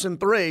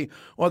 6-3,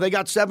 or they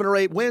got 7 or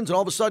 8 wins, and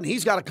all of a sudden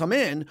he's got to come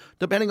in,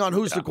 depending on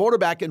who's the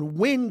quarterback, and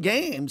win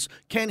games.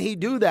 Can he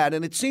do that?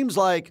 And it seems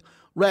like,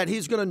 Red,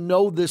 he's going to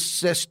know this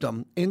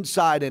system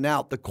inside and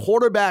out. The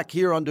quarterback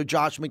here under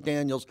Josh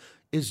McDaniels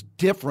is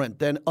different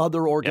than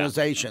other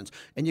organizations.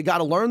 And you got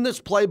to learn this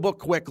playbook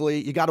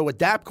quickly. You got to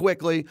adapt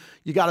quickly.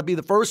 You got to be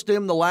the first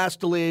in, the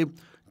last to leave.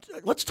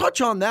 Let's touch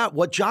on that,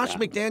 what Josh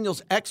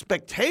McDaniels'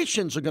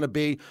 expectations are going to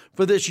be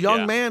for this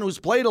young man who's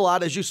played a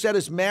lot, as you said,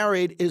 is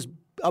married, is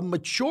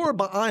mature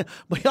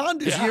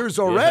beyond his years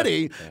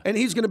already, and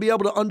he's going to be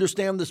able to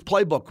understand this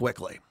playbook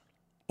quickly.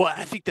 Well,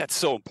 I think that's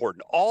so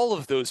important. All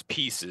of those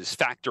pieces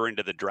factor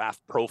into the draft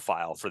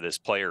profile for this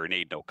player in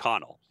Aiden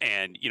O'Connell.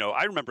 And,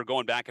 I remember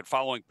going back and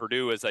following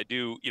Purdue as I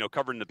do,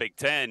 covering the Big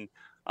Ten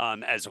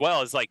as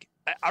well. As like,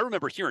 I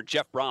remember hearing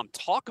Jeff Brom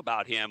talk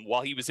about him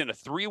while he was in a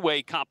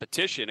 3-way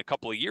competition a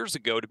couple of years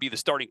ago to be the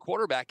starting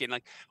quarterback. And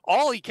like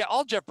all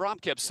Jeff Brom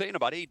kept saying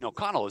about Aiden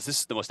O'Connell is, this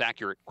is the most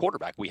accurate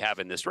quarterback we have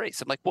in this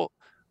race. I'm like, well,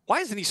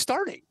 why isn't he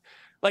starting?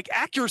 Like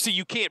accuracy,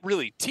 you can't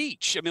really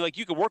teach. I mean, like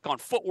you can work on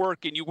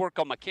footwork and you work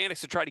on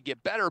mechanics to try to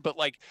get better, but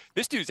like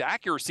this dude's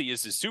accuracy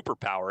is his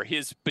superpower.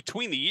 His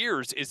between the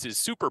ears is his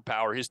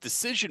superpower. His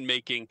decision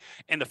making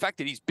and the fact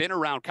that he's been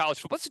around college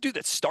football. What's the dude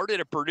that started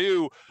at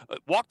Purdue,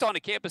 walked onto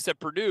campus at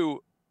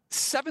Purdue,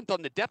 7th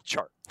on the depth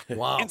chart.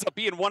 Wow. Ends up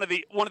being one of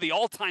the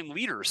all-time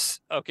leaders,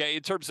 okay,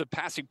 in terms of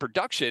passing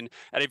production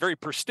at a very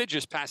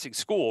prestigious passing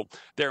school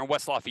there in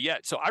West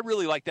Lafayette. So I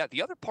really like that.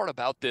 The other part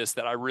about this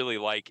that I really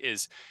like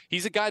is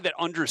he's a guy that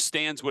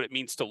understands what it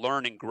means to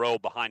learn and grow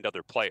behind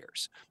other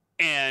players.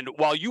 And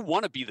while you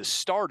want to be the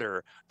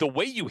starter, the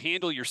way you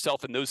handle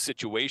yourself in those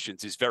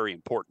situations is very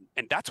important.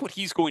 And that's what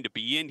he's going to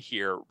be in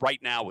here right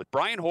now with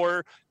Brian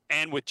Hoyer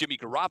and with Jimmy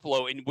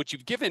Garoppolo. And what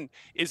you've given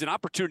is an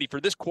opportunity for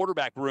this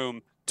quarterback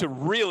room to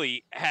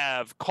really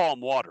have calm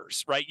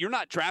waters, right? You're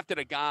not drafted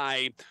a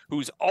guy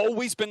who's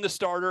always been the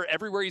starter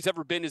everywhere he's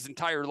ever been his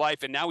entire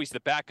life, and now he's the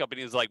backup, and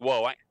he's like,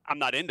 whoa, I'm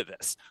not into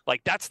this.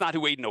 Like, that's not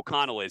who Aiden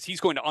O'Connell is. He's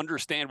going to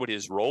understand what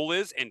his role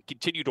is and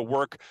continue to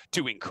work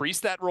to increase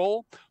that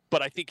role.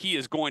 But I think he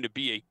is going to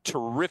be a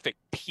terrific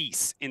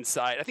piece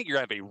inside. I think you're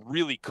going to have a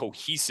really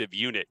cohesive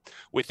unit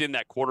within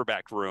that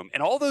quarterback room.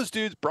 And all those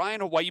dudes,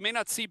 while you may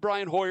not see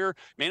Brian Hoyer,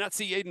 may not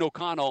see Aiden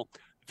O'Connell,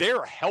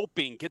 they're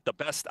helping get the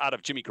best out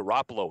of Jimmy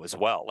Garoppolo as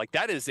well. Like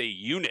that is a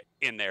unit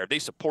in there. They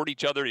support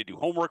each other. They do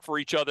homework for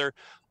each other.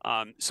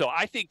 So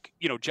I think,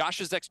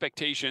 Josh's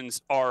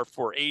expectations are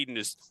for Aiden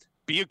is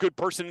be a good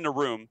person in the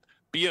room,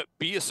 be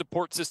a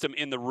support system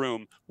in the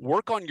room,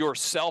 work on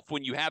yourself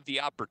when you have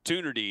the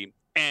opportunity.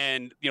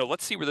 And,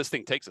 let's see where this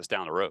thing takes us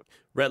down the road.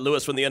 Rhett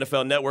Lewis from the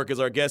NFL Network is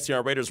our guest here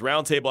on Raiders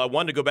Roundtable. I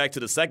wanted to go back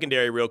to the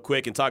secondary real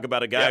quick and talk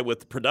about a guy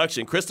with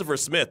production, Christopher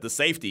Smith, the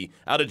safety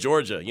out of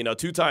Georgia.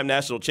 2-time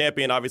national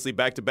champion, obviously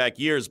back-to-back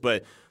years,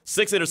 but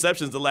 6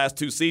 interceptions the last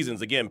 2 seasons.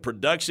 Again,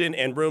 production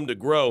and room to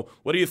grow.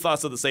 What are your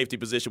thoughts of the safety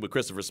position with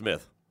Christopher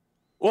Smith?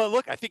 Well,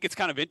 look, I think it's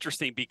kind of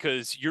interesting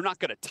because you're not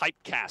going to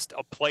typecast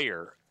a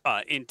player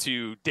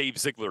into Dave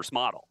Ziegler's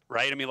model,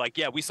 right? I mean, like,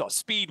 yeah, we saw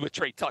speed with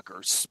Trey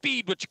Tucker,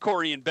 speed with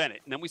Ja'Cory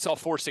Bennett, and then we saw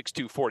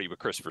 4.62 40 with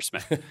Christopher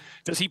Smith.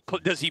 Does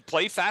he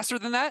play faster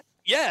than that?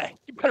 Yeah,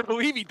 you better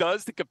believe he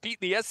does to compete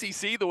in the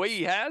SEC the way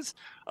he has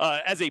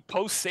as a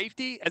post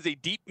safety, as a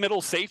deep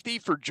middle safety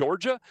for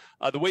Georgia.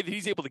 The way that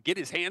he's able to get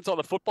his hands on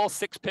the football,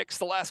 6 picks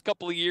the last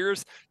couple of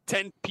years,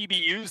 10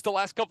 PBUs the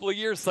last couple of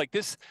years. Like,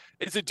 this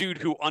is a dude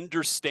who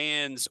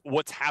understands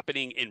what's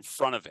happening in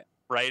front of him.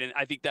 Right. And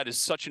I think that is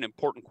such an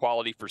important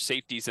quality for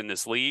safeties in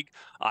this league.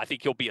 I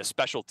think he'll be a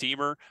special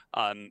teamer.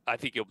 I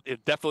think he'll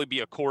definitely be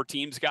a core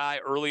teams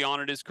guy early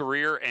on in his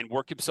career and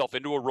work himself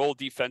into a role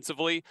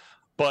defensively.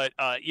 But,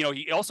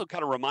 he also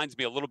kind of reminds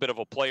me a little bit of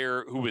a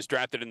player who was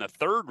drafted in the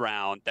 3rd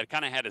round that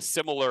kind of had a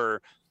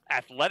similar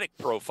athletic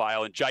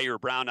profile in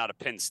Jair Brown out of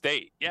Penn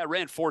State. Yeah,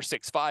 ran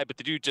 4.65, but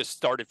the dude just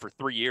started for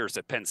 3 years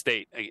at Penn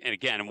State. And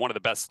again, in one of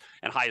the best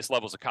and highest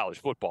levels of college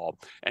football.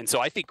 And so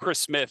I think Chris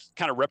Smith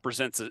kind of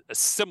represents a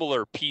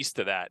similar piece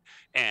to that.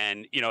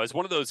 And, as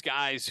one of those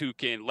guys who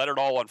can let it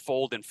all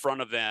unfold in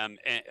front of him,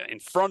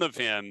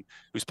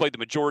 who's played the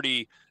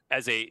majority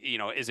as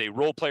a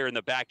role player in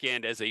the back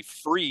end, as a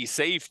free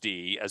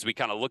safety, as we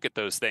kind of look at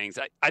those things,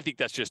 I think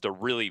that's just a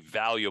really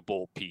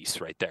valuable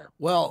piece right there.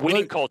 Well,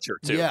 winning culture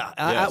too. Yeah,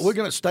 yes. We're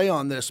going to stay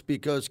on this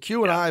because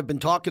Q and I have been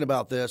talking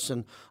about this,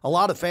 and a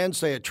lot of fans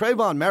say it.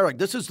 Trayvon Merrick,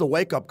 this is the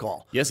wake-up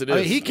call. Yes, it is. I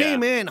mean, he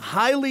came in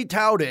highly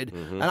touted,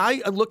 and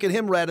I look at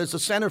him, Red, as a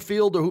center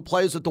fielder who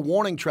plays at the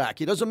warning track.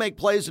 He doesn't make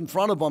plays in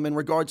front of him in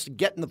regards to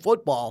getting the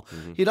football.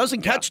 He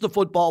doesn't catch the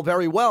football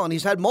very well, and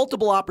he's had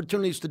multiple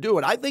opportunities to do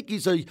it. I think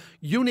he's a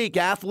unique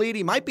athlete.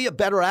 He might be a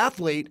better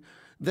athlete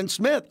than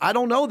Smith. I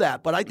don't know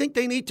that, but I think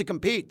they need to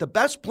compete. The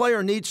best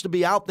player needs to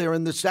be out there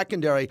in the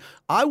secondary.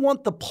 I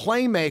want the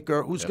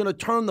playmaker who's going to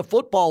turn the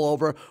football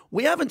over.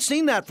 We haven't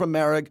seen that from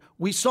Merrick.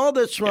 We saw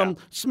this from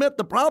Smith.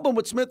 The problem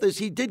with Smith is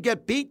he did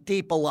get beat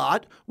deep a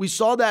lot. We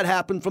saw that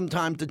happen from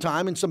time to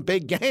time in some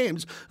big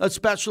games,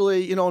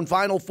 especially, in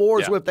Final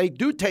Fours where if they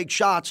do take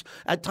shots,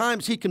 at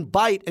times he can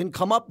bite and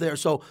come up there.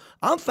 So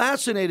I'm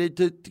fascinated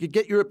to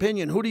get your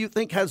opinion. Who do you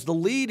think has the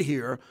lead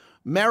here?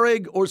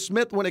 Merrick or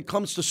Smith when it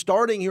comes to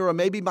starting here or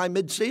maybe by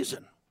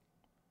midseason?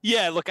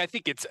 Yeah, look, I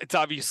think it's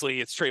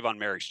obviously it's Trayvon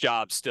Merrick's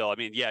job still. I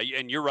mean, yeah,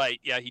 and you're right.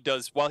 Yeah, he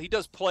does. While he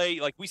does play,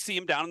 like we see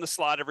him down in the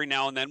slot every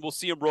now and then. We'll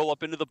see him roll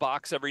up into the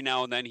box every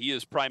now and then. He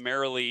is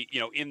primarily,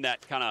 in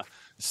that kind of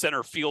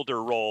center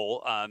fielder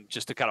role,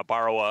 just to kind of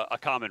borrow a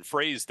common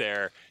phrase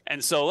there.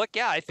 And so,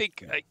 I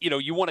think,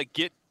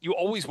 you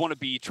always want to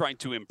be trying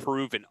to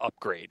improve and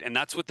upgrade. And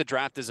that's what the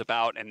draft is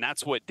about. And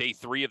that's what day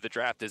 3 of the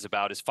draft is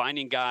about, is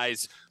finding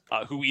guys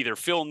who either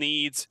fill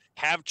needs,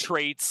 have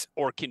traits,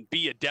 or can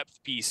be a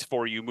depth piece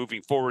for you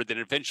moving forward that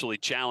eventually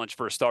challenge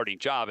for a starting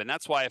job. And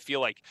that's why I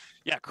feel like,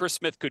 Chris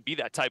Smith could be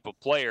that type of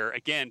player.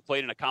 Again,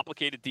 played in a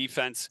complicated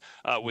defense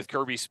with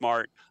Kirby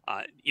Smart,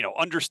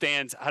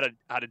 understands how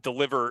to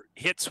deliver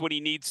hits when he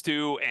needs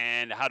to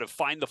and how to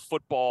find the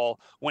football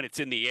when it's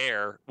in the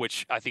air,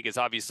 which I think is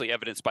obviously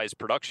evidenced by his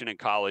production in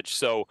college.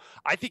 So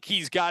I think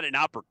he's got an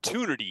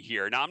opportunity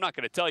here. Now, I'm not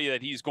going to tell you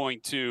that he's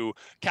going to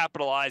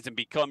capitalize and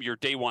become your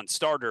day 1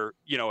 starter,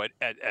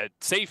 at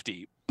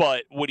safety.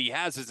 But what he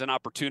has is an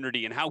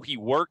opportunity, and how he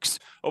works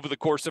over the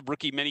course of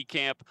rookie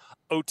minicamp,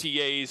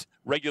 OTAs,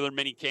 regular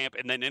minicamp,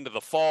 and then into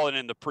the fall and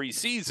in the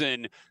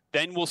preseason,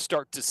 then we'll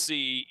start to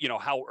see,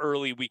 how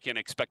early we can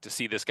expect to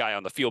see this guy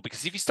on the field.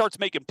 Because if he starts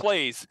making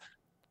plays,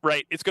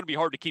 right, it's going to be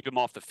hard to keep him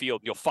off the field.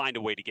 You'll find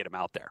a way to get him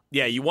out there.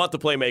 Yeah, you want the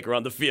playmaker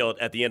on the field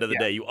at the end of the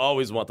day. You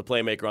always want the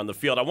playmaker on the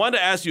field. I wanted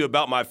to ask you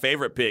about my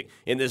favorite pick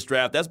in this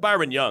draft. That's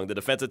Byron Young, the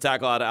defensive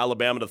tackle out of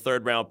Alabama, the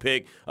 3rd-round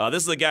pick.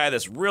 This is a guy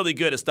that's really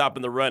good at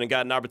stopping the run and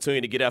got an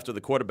opportunity to get after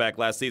the quarterback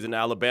last season in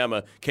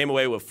Alabama. Came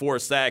away with 4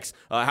 sacks.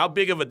 How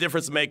big of a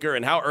difference maker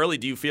and how early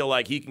do you feel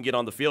like he can get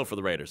on the field for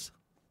the Raiders?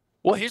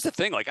 Well, here's the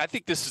thing. I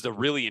think this is a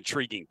really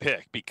intriguing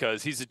pick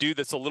because he's a dude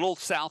that's a little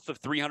south of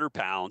 300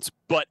 pounds,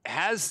 but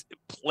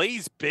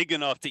plays big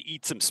enough to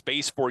eat some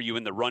space for you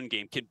in the run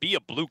game, can be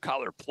a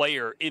blue-collar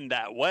player in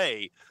that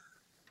way.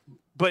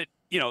 But,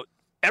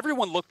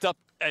 everyone looked up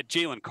at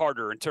Jalen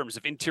Carter in terms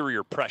of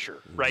interior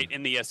pressure, right,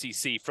 in the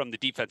SEC from the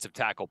defensive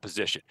tackle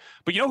position.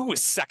 But who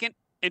was second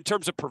in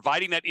terms of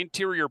providing that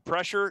interior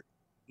pressure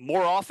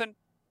more often?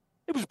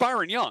 It was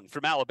Byron Young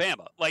from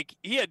Alabama. Like,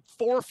 he had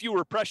 4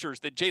 fewer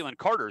pressures than Jalen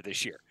Carter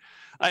this year.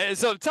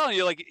 So I'm telling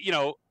you,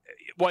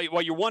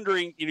 while you're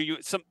wondering,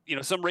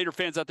 some Raider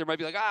fans out there might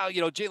be like,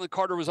 Jalen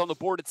Carter was on the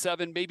board at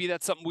 7. Maybe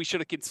that's something we should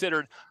have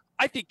considered.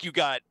 I think you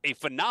got a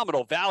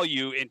phenomenal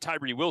value in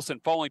Tyree Wilson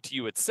falling to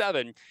you at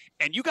 7,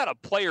 and you got a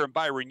player in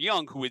Byron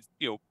Young who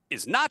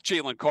is not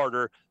Jalen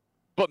Carter.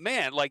 But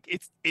man,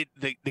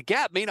 the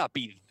gap may not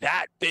be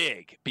that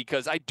big,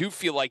 because I do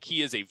feel like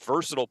he is a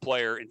versatile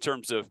player in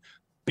terms of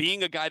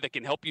being a guy that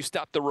can help you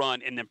stop the run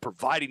and then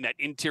providing that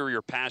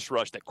interior pass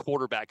rush that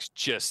quarterbacks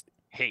just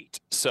hate.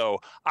 So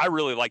I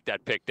really like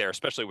that pick there,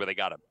 especially where they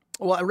got him.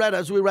 Well, Red,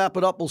 as we wrap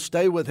it up, we'll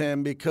stay with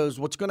him because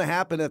what's going to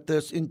happen at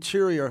this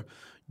interior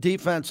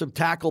defensive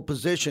tackle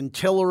position,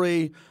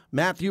 Tillery,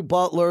 Matthew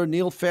Butler,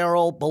 Neil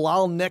Farrell,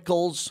 Bilal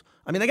Nichols,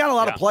 I mean, they got a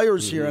lot of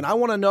players here, and I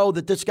want to know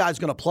that this guy's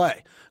going to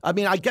play. I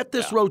mean, I get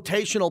this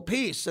rotational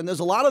piece, and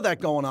there's a lot of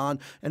that going on,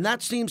 and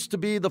that seems to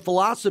be the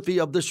philosophy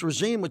of this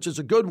regime, which is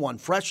a good one.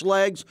 Fresh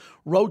legs,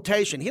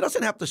 rotation. He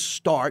doesn't have to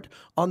start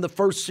on the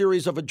first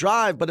series of a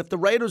drive, but if the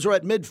Raiders are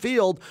at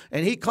midfield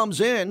and he comes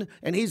in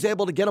and he's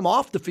able to get them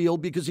off the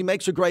field because he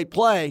makes a great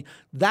play,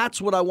 that's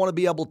what I want to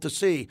be able to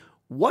see.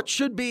 What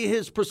should be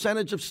his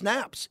percentage of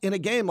snaps in a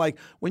game? Like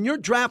when you're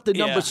drafted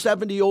number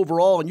 70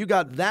 overall and you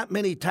got that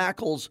many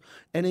tackles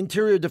and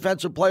interior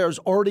defensive players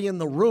already in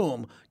the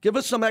room, give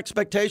us some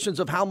expectations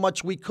of how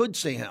much we could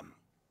see him.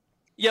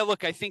 Yeah,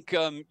 look, I think,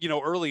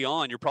 early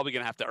on, you're probably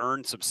going to have to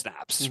earn some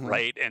snaps,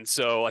 right? And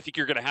so I think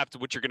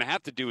what you're going to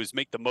have to do is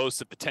make the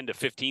most of the 10 to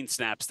 15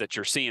 snaps that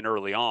you're seeing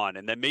early on.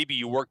 And then maybe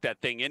you work that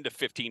thing into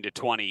 15 to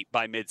 20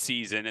 by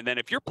midseason. And then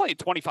if you're playing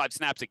 25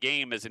 snaps a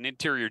game as an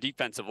interior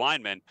defensive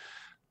lineman,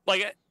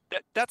 like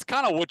that's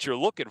kind of what you're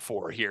looking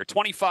for here.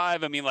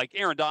 25. I mean, like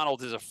Aaron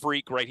Donald is a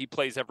freak, right? He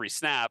plays every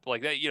snap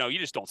like that. You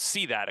just don't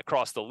see that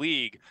across the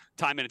league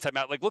time in and time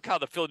out. Like, look how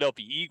the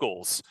Philadelphia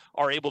Eagles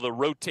are able to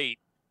rotate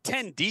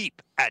 10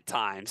 deep at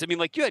times. I mean,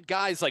 like you had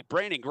guys like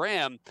Brandon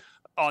Graham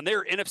on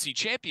their NFC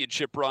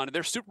Championship run and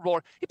their Super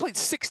Bowl. He played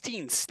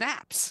 16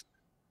 snaps.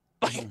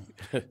 Like,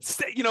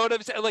 you know what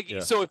I'm saying? Like,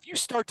 so if you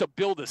start to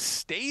build a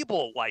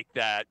stable like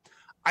that,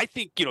 I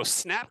think,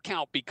 snap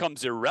count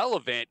becomes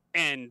irrelevant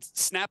and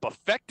snap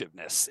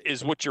effectiveness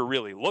is what you're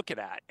really looking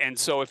at. And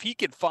so if he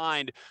could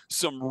find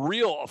some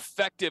real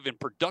effective and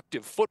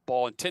productive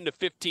football in 10 to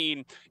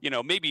 15,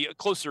 maybe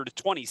closer to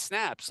 20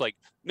 snaps, like,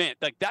 man,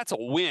 like that's a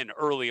win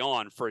early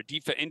on for a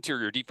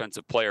interior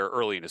defensive player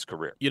early in his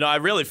career. I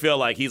really feel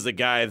like he's a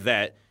guy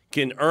that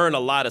can earn a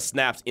lot of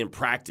snaps in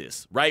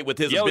practice, right? With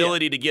his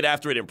ability to get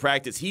after it in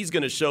practice, he's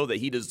going to show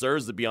that he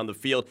deserves to be on the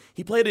field.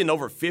 He played in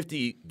over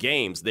 50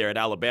 games there at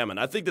Alabama, and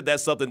I think that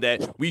that's something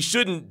that we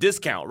shouldn't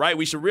discount, right?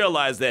 We should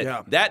realize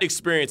that that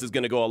experience is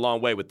going to go a long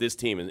way with this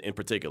team in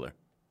particular.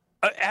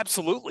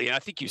 Absolutely. And I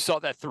think you saw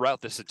that throughout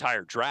this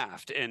entire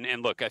draft.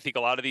 And look, I think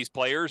a lot of these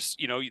players,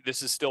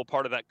 this is still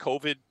part of that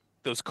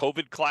those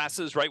COVID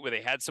classes, right, where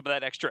they had some of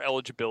that extra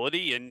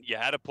eligibility, and you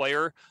had a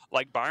player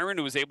like Byron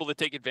who was able to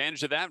take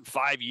advantage of that in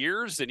 5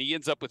 years, and he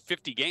ends up with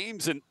 50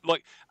 games. And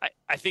look,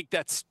 I think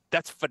that's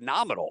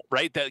phenomenal,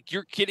 right? That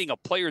you're getting a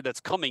player that's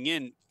coming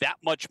in that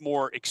much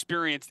more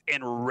experienced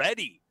and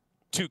ready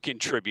to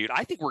contribute.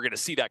 I think we're going to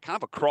see that kind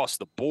of across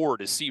the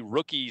board, to see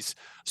rookies,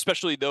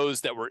 especially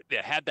those that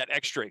had that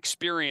extra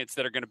experience,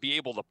 that are going to be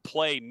able to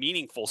play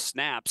meaningful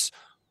snaps,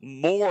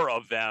 more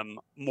of them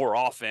more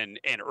often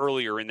and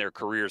earlier in their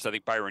careers. I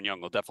think Byron Young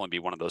will definitely be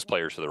one of those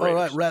players for the Raiders.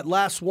 All right, Rhett,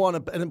 last one,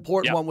 an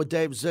important one with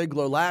Dave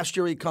Ziegler. Last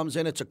year he comes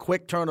in, it's a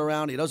quick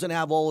turnaround. He doesn't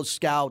have all his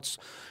scouts.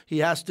 He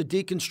has to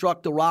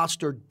deconstruct the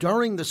roster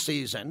during the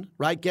season,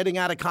 right? Getting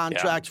out of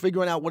contracts,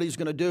 figuring out what he's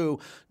going to do.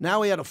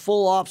 Now he had a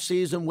full off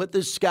season with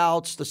his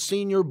scouts, the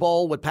Senior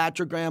Bowl with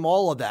Patrick Graham,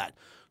 all of that.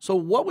 So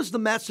what was the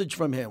message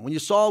from him? When you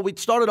saw, we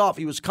started off,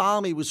 he was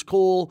calm, he was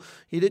cool,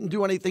 he didn't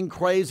do anything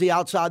crazy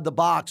outside the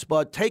box,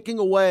 but taking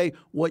away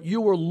what you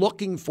were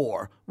looking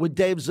for with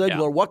Dave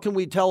Ziegler, what can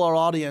we tell our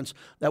audience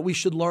that we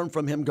should learn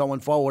from him going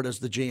forward as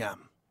the GM?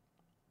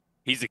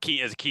 He's a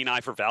keen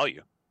eye for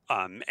value.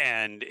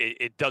 And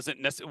it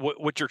doesn't necessarily,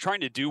 what you're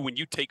trying to do when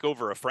you take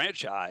over a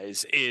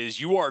franchise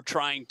is you are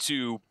trying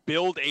to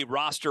build a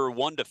roster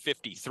 1 to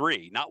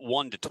 53, not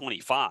 1 to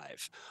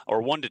 25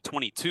 or 1 to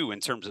 22 in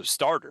terms of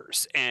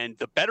starters. And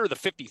the better the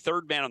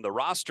 53rd man on the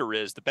roster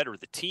is, the better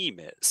the team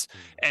is.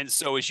 And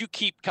so as you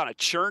keep kind of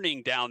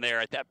churning down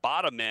there at that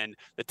bottom end,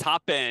 the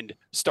top end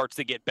starts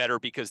to get better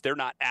because they're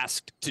not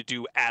asked to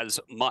do as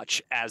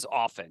much as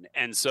often.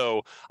 And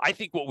so I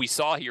think what we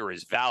saw here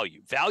is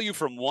value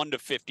from 1 to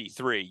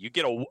 53. You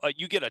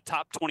get a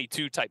top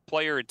 22 type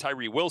player in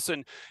Tyree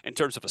Wilson in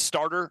terms of a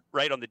starter,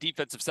 right, on the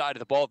defensive side of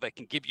the ball that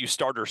can give you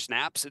starter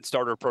snaps and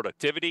starter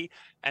productivity.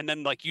 And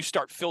then like you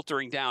start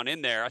filtering down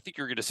in there, I think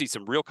you're going to see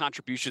some real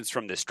contributions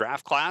from this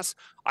draft class.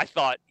 I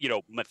thought,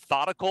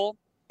 methodical,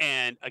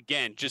 and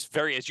again, just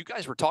very, as you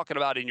guys were talking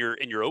about in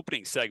your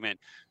opening segment,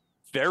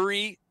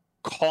 very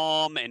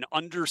calm and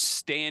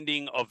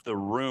understanding of the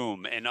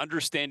room and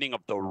understanding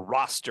of the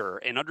roster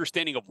and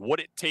understanding of what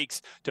it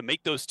takes to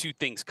make those two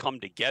things come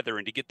together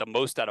and to get the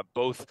most out of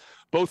both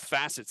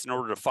facets in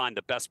order to find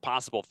the best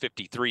possible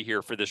 53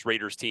 here for this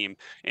Raiders team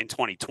in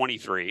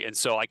 2023. And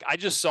so I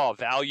just saw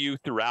value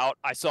throughout.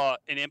 I saw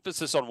an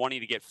emphasis on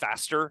wanting to get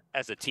faster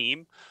as a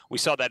team. We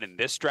saw that in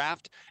this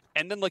draft.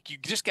 And then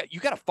you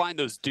got to find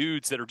those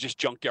dudes that are just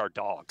junkyard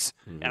dogs.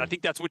 Mm-hmm. And I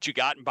think that's what you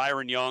got in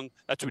Byron Young.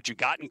 That's what you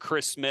got in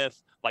Chris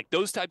Smith. Like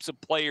those types of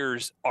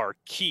players are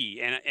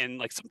key. And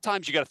like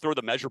sometimes you got to throw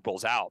the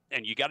measurables out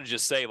and you got to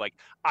just say like,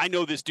 I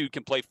know this dude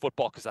can play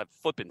football because I've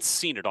flipping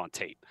seen it on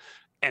tape.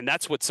 And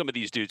that's what some of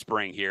these dudes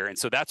bring here. And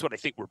so that's what I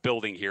think we're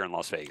building here in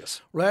Las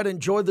Vegas. Red,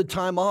 enjoy the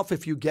time off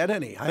if you get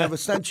any. I have a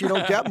sense you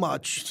don't get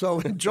much. So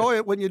enjoy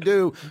it when you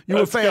do. You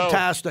were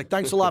fantastic.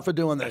 Thanks a lot for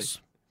doing this.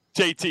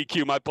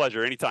 JTQ, my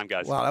pleasure. Anytime,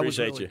 guys. Wow, that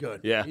Appreciate was really you.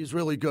 good. Yeah. He's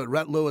really good.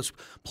 Rhett Lewis,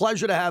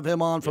 pleasure to have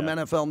him on from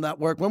NFL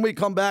Network. When we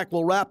come back,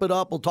 we'll wrap it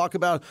up. We'll talk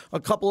about a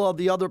couple of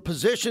the other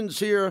positions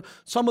here,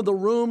 some of the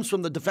rooms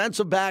from the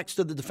defensive backs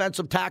to the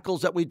defensive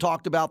tackles that we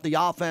talked about, the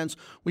offense.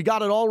 We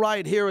got it all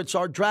right here. It's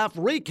our draft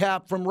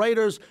recap from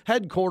Raiders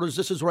headquarters.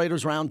 This is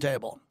Raiders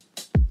Roundtable.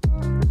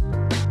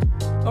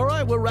 All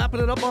right, we're wrapping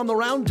it up on the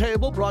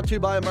Roundtable, brought to you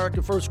by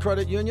American First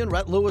Credit Union.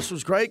 Rhett Lewis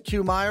was great,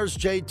 Q Myers,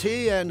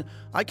 JT, and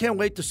I can't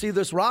wait to see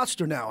this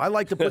roster now. I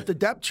like to put the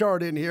depth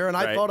chart in here, and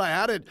I thought I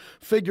had it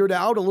figured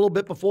out a little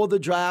bit before the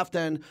draft.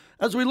 And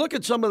as we look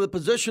at some of the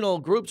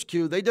positional groups,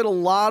 Q, they did a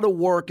lot of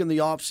work in the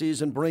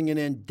offseason bringing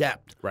in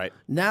depth. Right.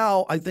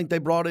 Now I think they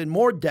brought in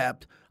more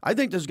depth. I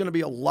think there's going to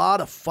be a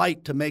lot of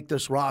fight to make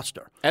this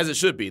roster. As it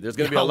should be. There's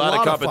going to be a lot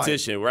of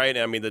competition, right?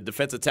 I mean, the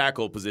defensive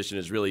tackle position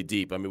is really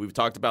deep. I mean, we've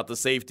talked about the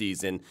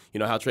safeties and,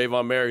 how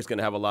Trayvon Merrick's going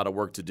to have a lot of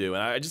work to do.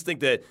 And I just think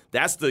that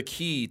that's the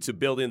key to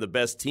building the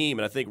best team.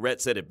 And I think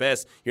Rhett said it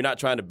best. You're not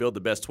trying to build the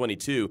best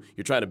 22.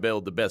 You're trying to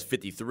build the best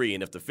 53.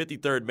 And if the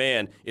 53rd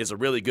man is a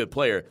really good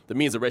player, that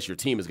means the rest of your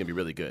team is going to be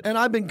really good. And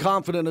I've been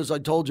confident, as I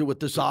told you, with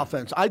this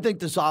offense. I think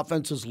this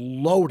offense is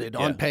loaded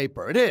on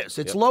paper. It is.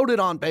 It's loaded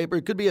on paper.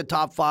 It could be a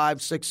top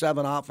 5, 6,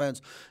 7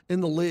 offense in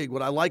the league.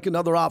 Would I like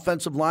another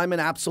offensive lineman?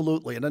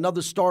 Absolutely. And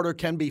another starter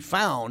can be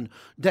found.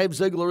 Dave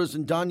Ziegler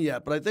isn't done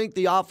yet. But I think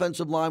the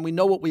offensive line, we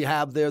know what we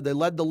have there. They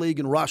led the league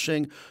in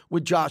rushing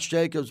with Josh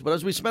Jacobs. But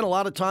as we spent a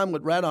lot of time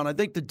with Red on, I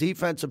think the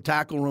defensive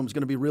tackle room is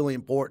going to be really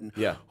important.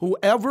 Yeah.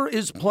 Whoever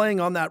is playing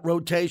on that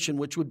rotation,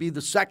 which would be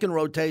the second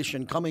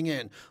rotation coming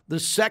in, the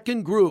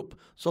second group,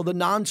 so the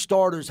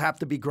non-starters have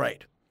to be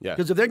great. Yeah.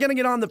 Because if they're going to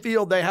get on the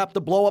field, they have to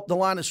blow up the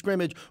line of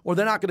scrimmage or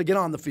they're not going to get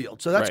on the field.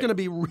 So that's going to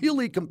be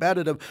really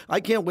competitive.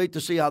 I can't wait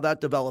to see how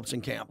that develops in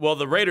camp. Well,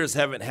 the Raiders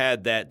haven't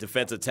had that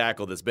defensive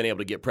tackle that's been able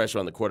to get pressure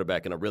on the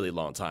quarterback in a really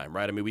long time,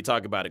 right? I mean, we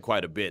talk about it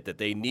quite a bit, that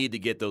they need to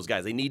get those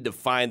guys. They need to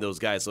find those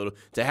guys. So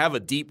to have a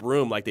deep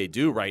room like they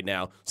do right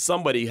now,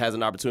 somebody has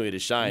an opportunity to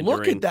shine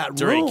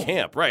during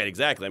camp. Right,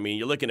 exactly. I mean,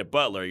 you're looking at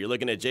Butler, you're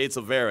looking at Jade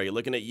Silvera, you're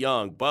looking at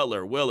Young,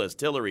 Butler, Willis,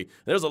 Tillery.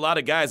 There's a lot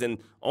of guys, and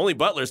only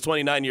Butler's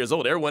 29 years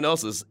old. Everyone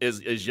else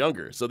is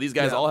younger. So these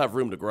guys all have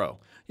room to grow.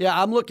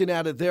 Yeah, I'm looking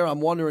at it there. I'm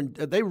wondering,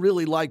 they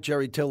really like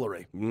Jerry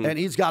Tillery, and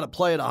he's got to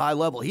play at a high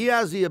level. He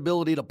has the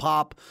ability to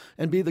pop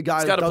and be the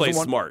guy that doesn't want. He's got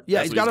to play smart.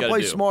 Yeah, he's got to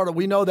play smarter.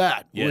 We know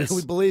that. Yes.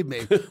 We believe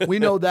me. We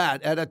know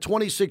that. And at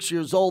 26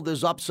 years old,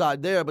 there's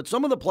upside there. But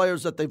some of the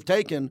players that they've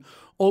taken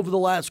over the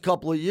last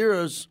couple of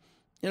years,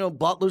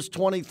 Butler's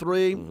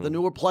 23. The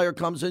newer player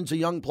comes in, he's a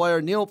young player.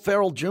 Neil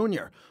Farrell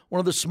Jr., one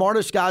of the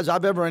smartest guys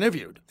I've ever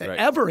interviewed.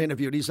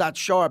 He's that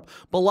sharp.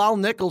 Bilal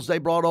Nichols they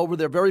brought over.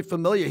 They're very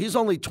familiar. He's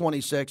only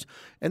 26.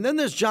 And then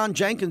there's John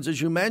Jenkins, as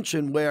you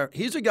mentioned, where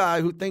he's a guy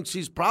who thinks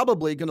he's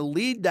probably going to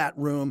lead that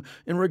room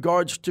in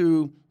regards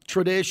to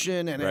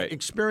tradition and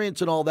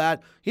experience and all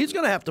that. He's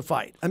going to have to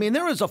fight. I mean,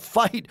 there is a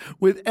fight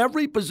with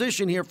every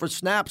position here for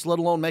snaps, let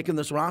alone making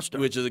this roster.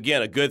 Which is,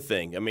 again, a good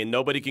thing. I mean,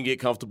 nobody can get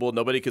comfortable.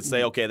 Nobody can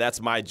say, okay,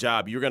 that's my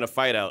job. You're going to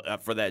fight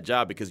out for that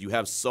job because you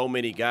have so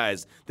many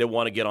guys that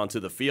want to get onto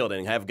the field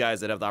and have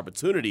guys that have the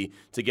opportunity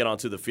to get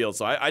onto the field.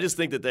 So I just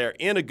think that they're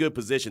in a good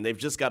position. They've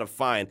just got to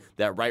find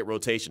that right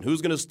rotation.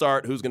 Who's going to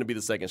start? Who's going to be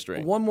the second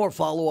string? One more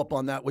follow-up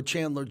on that with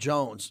Chandler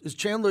Jones. Is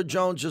Chandler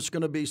Jones just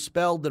going to be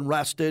spelled and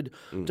rested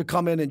to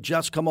come in and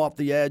just come off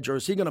the edge, or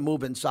is he going to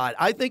move inside?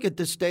 I think at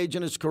this stage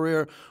in his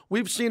career,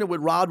 we've seen it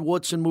with Rod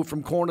Woodson move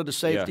from corner to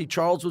safety.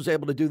 Charles was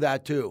able to do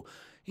that too.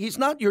 He's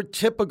not your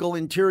typical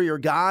interior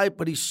guy,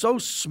 but he's so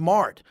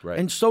smart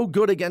and so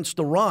good against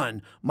the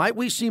run. Might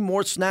we see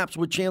more snaps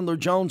with Chandler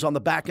Jones on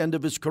the back end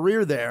of his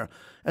career there?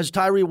 As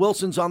Tyree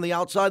Wilson's on the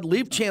outside,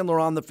 leave Chandler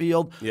on the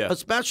field,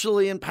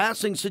 especially in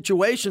passing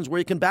situations where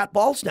he can bat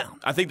balls down.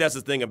 I think that's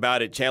the thing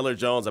about it. Chandler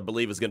Jones, I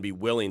believe, is going to be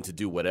willing to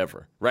do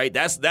whatever, right?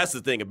 That's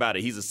the thing about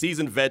it. He's a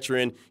seasoned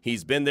veteran.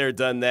 He's been there,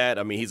 done that.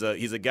 I mean, he's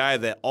a guy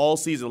that all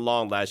season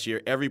long last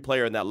year, every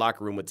player in that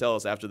locker room would tell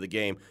us after the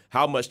game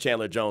how much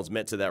Chandler Jones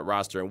meant to that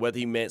roster and what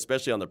he meant,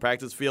 especially on the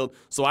practice field.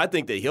 So I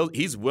think that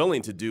he's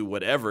willing to do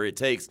whatever it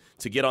takes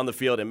to get on the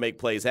field and make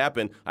plays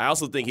happen. I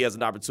also think he has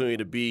an opportunity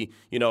to be,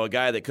 a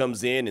guy that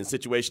comes in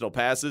situational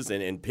passes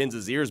and pins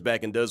his ears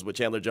back and does what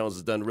Chandler Jones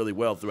has done really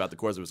well throughout the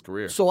course of his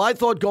career. So I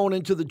thought going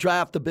into the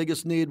draft, the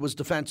biggest need was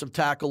defensive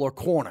tackle or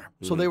corner.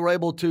 So they were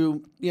able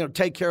to,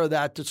 take care of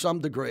that to some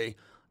degree.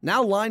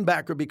 Now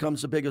linebacker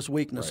becomes the biggest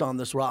weakness on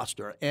this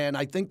roster, and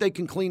I think they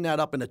can clean that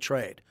up in a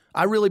trade.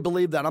 I really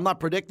believe that. I'm not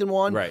predicting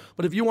one,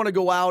 but if you want to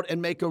go out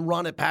and make a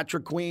run at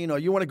Patrick Queen or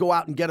you want to go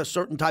out and get a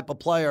certain type of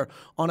player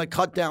on a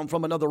cut down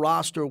from another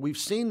roster, we've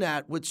seen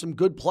that with some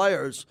good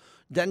players.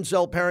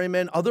 Denzel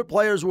Perryman, other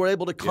players were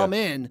able to come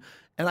in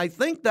And I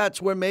think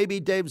that's where maybe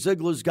Dave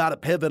Ziegler's got to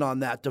pivot on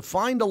that, to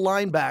find a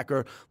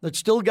linebacker that's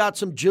still got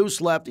some juice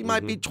left. He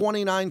might be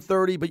 29,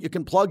 30, but you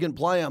can plug and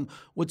play him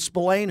with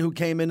Spillane, who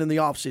came in the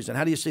offseason.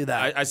 How do you see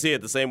that? I see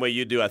it the same way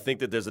you do. I think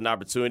that there's an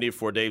opportunity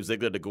for Dave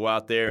Ziegler to go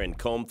out there and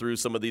comb through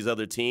some of these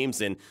other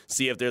teams and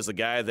see if there's a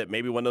guy that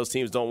maybe one of those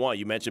teams don't want.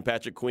 You mentioned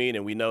Patrick Queen,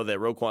 and we know that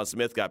Roquan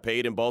Smith got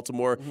paid in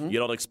Baltimore. You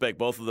don't expect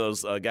both of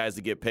those guys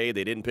to get paid.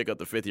 They didn't pick up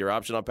the fifth-year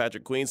option on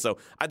Patrick Queen. So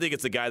I think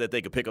it's a guy that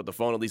they could pick up the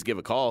phone, at least give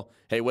a call.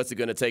 Hey, what's it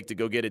going to take to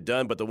go get it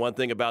done? But the one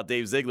thing about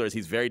Dave Ziegler is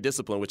he's very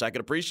disciplined, which I can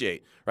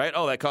appreciate, right?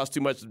 Oh, that costs too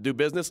much to do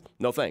business?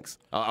 No, thanks.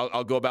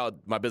 I'll go about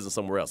my business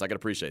somewhere else. I can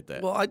appreciate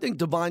that. Well, I think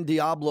Divine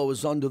Diablo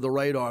is under the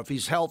radar. If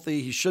he's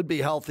healthy, he should be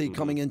healthy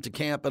coming into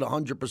camp at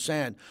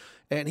 100%.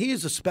 And he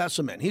is a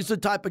specimen. He's the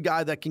type of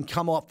guy that can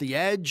come off the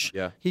edge.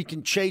 Yeah. He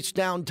can chase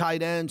down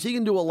tight ends. He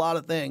can do a lot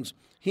of things.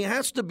 He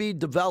has to be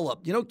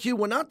developed. You know, Q,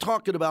 we're not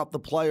talking about the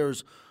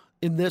players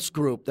in this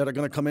group that are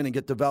going to come in and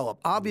get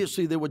developed.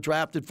 Obviously, they were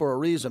drafted for a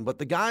reason, but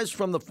the guys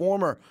from the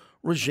former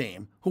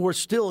regime who are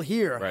still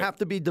here have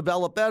to be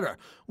developed better.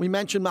 We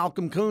mentioned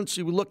Malcolm Kuntz.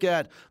 We look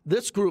at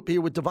this group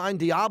here with Divine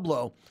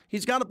Diablo.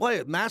 He's got to play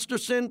it.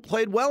 Masterson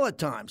played well at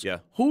times. Yeah.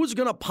 Who's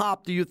going to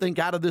pop, do you think,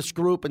 out of this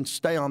group and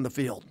stay on the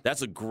field?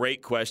 That's a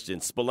great question.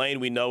 Spillane,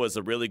 we know, is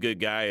a really good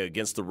guy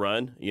against the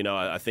run. You know,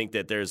 I think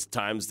that there's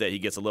times that he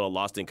gets a little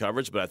lost in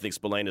coverage, but I think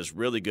Spillane is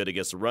really good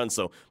against the run.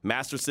 So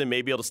Masterson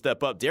may be able to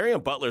step up. Darian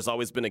Butler's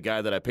always been a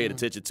guy that I paid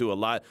attention to a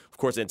lot. Of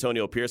course,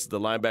 Antonio Pierce is the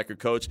linebacker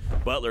coach.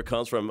 Butler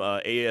comes from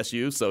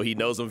ASU, so he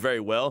knows him very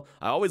well.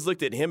 I always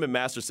looked at him and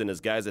Masterson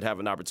as guys that have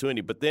an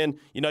opportunity. But then,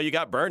 you know, you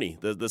got Bernie,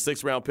 the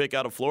sixth-round pick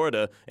out of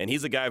Florida, and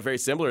he's a guy very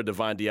similar to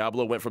Divine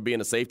Diablo, went from being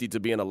a safety to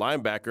being a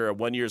linebacker, a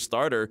one-year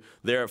starter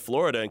there at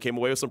Florida, and came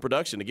away with some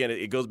production. Again,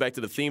 it goes back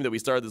to the theme that we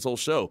started this whole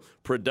show,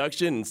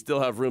 production and still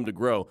have room to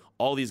grow.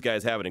 All these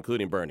guys have it,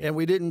 including Bernie. And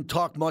we didn't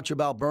talk much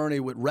about Bernie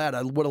with Red.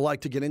 I would have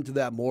liked to get into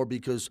that more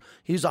because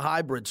he's a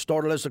hybrid,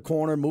 started as a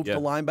corner, moved to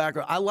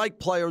linebacker. I like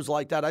players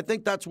like that. I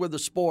think that's where the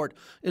sport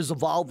is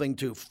evolving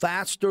to.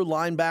 Faster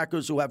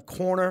linebackers who have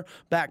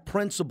cornerback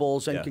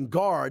principles and can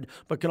guard,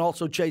 but can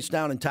also chase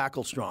down and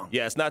tackle strong.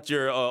 Yeah, it's not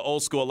your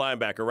old school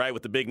linebacker, right,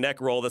 with the big neck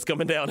roll that's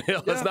coming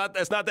downhill. Yeah.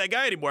 That's not that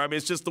guy anymore. I mean,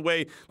 it's just the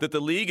way that the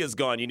league has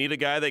gone. You need a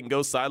guy that can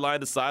go sideline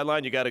to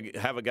sideline. You got to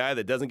have a guy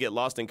that doesn't get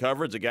lost in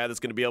coverage, a guy that's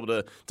going to be able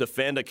to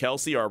defend a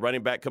Kelsey or a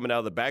running back coming out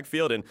of the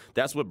backfield, and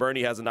that's what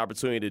Bernie has an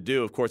opportunity to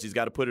do. Of course, he's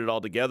got to put it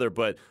all together,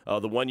 but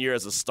the 1 year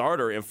as a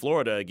starter in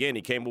Florida, again,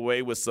 he came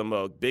away with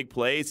some big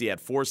plays. He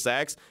had 4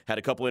 sacks, had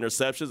a couple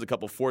interceptions, a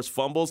couple forced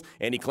fumbles,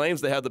 and he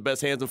claims to have the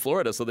best hands in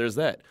Florida, so there's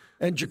that.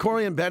 And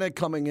Jacorian Bennett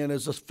coming in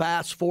as a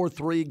fast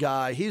 4-3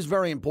 guy. He's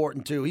very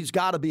important, too. He's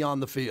got to be on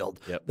the field.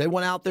 Yep. They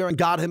went out there and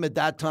got him at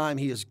that time.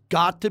 He has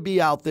got to be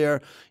out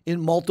there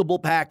in multiple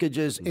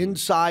packages,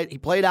 inside. He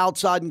played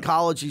outside in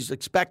college. He's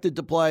expected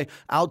to play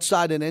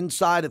outside and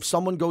inside. If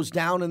someone goes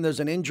down and there's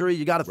an injury,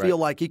 you got to feel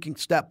like he can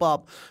step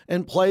up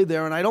and play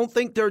there. And I don't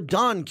think they're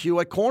done, Q,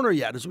 at corner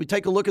yet. As we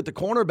take a look at the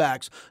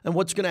cornerbacks and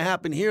what's going to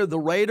happen here, the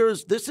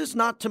Raiders, this is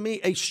not, to me,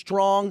 a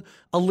strong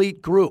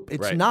elite group.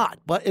 It's not.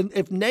 But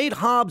if Nate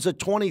Hobbs at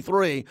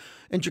 23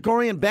 and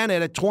Jacorian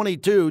Bennett at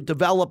 22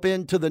 develop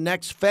into the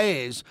next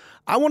phase,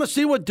 I want to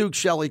see what Duke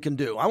Shelley can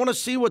do. I want to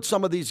see what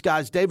some of these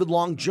guys, David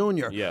Long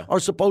Jr., are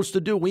supposed to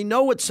do. We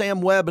know what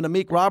Sam Webb and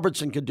Amik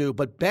Robertson can do,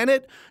 but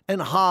Bennett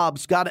and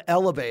Hobbs got to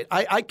elevate.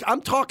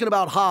 I'm talking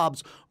about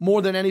Hobbs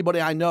more than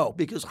anybody I know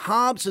because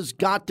Hobbs has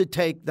got to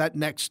take that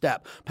next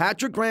step.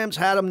 Patrick Graham's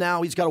had him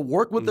now. He's got to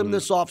work with him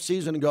this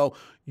offseason and go,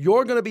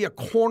 you're going to be a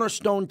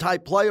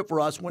cornerstone-type player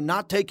for us. We're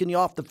not taking you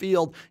off the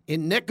field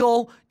in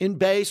nickel, in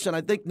base, and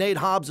I think Nate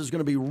Hobbs is going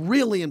to be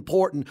really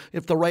important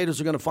if the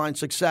Raiders are going to find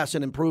success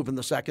and improve in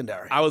the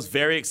secondary. I was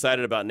very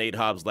excited about Nate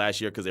Hobbs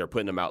last year because they were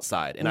putting him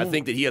outside, and I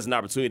think that he has an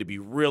opportunity to be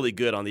really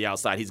good on the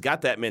outside. He's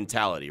got that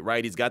mentality,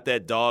 right? He's got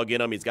that dog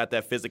in him. He's got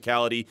that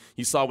physicality.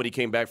 You saw when he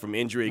came back from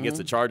injury against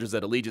the Chargers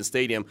at Allegiant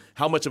Stadium,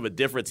 how much of a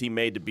difference he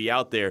made to be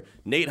out there.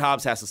 Nate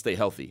Hobbs has to stay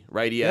healthy,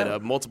 right? He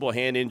had multiple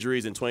hand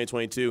injuries in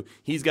 2022.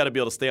 He's got to be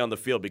able to stay on the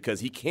field because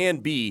he can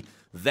be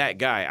that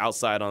guy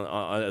outside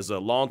on as a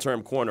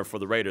long-term corner for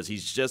the Raiders.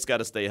 He's just got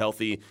to stay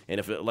healthy. And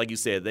if, like you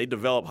said, they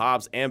develop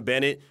Hobbs and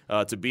Bennett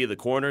to be the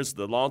corners,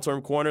 the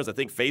long-term corners, I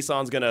think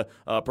Faison's going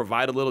to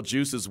provide a little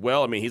juice as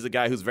well. I mean, he's a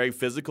guy who's very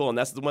physical, and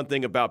that's the one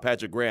thing about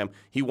Patrick Graham.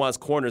 He wants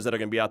corners that are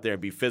going to be out there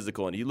and be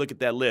physical. And you look at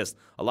that list,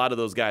 a lot of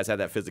those guys have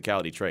that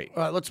physicality trait.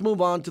 All right, let's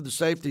move on to the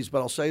safeties,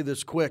 but I'll say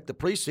this quick. The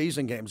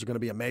preseason games are going to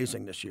be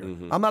amazing this year.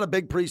 I'm not a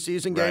big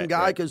preseason game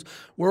guy because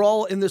we're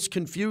all in this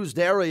confused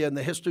area in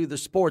the history of the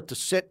sport to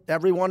sit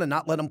everyone and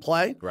not let them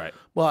play. Right.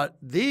 But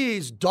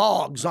these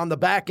dogs on the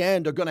back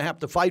end are going to have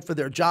to fight for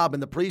their job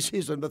in the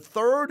preseason. The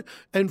third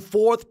and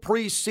fourth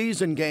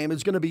preseason game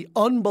is going to be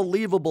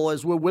unbelievable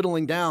as we're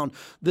whittling down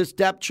this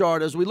depth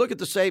chart. As we look at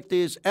the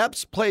safeties,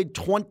 Epps played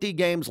 20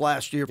 games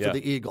last year for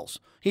the Eagles.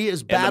 He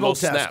is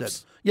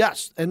battle-tested.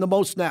 Yes, and the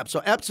most snaps. So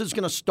Epps is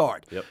going to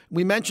start.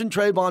 We mentioned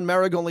Trayvon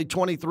Merrick, only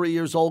 23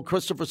 years old.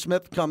 Christopher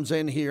Smith comes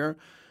in here.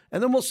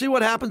 And then we'll see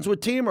what happens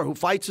with Teamer, who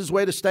fights his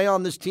way to stay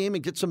on this team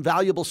and get some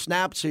valuable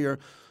snaps here.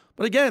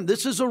 But again,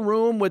 this is a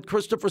room with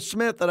Christopher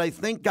Smith that I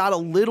think got a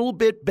little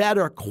bit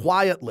better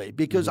quietly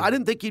because I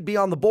didn't think he'd be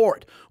on the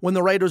board when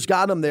the Raiders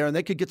got him there and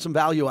they could get some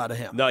value out of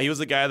him. No, he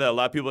was a guy that a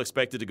lot of people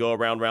expected to go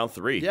around round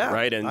 3,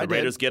 right? And the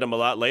Raiders get him a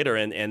lot later,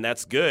 and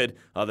that's good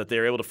that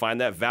they're able to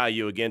find that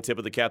value. Again, tip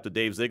of the cap to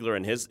Dave Ziegler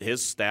and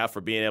his staff for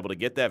being able to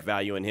get that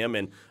value in him.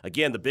 And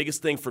again, the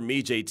biggest thing for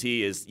me,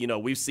 JT, is,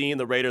 we've seen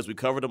the Raiders, we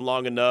covered them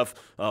long enough,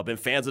 been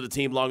fans of the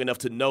team long enough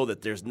to know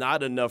that there's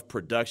not enough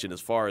production as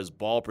far as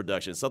ball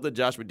production. Something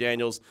Josh McDaniels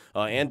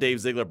and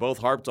Dave Ziegler both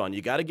harped on.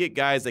 You got to get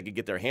guys that can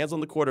get their hands on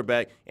the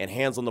quarterback and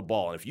hands on the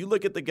ball. And if you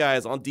look at the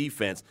guys on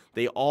defense,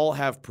 they all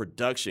have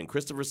production.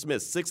 Christopher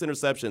Smith, 6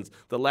 interceptions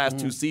the last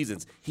 2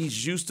 seasons.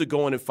 He's used to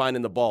going and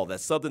finding the ball.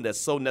 That's something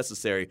that's so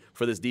necessary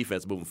for this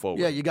defense moving forward.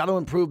 Yeah, you got to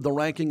improve the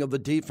ranking of the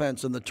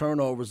defense and the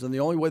turnovers, and the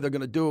only way they're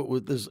going to do it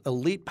with this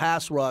elite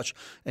pass rush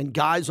and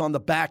guys on the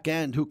back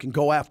end who can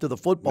go after the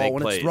football Make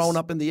when plays. It's thrown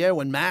up in the air,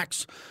 when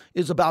Max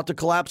is about to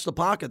collapse the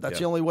pocket. That's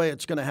the only way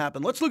it's going to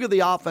happen. Let's look at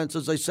the offense.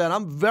 As I said,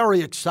 I'm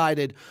very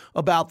excited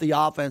about the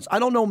offense. I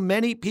don't know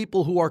many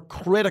people who are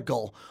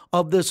critical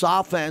of this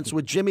offense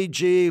with Jimmy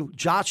G,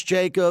 Josh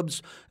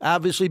Jacobs,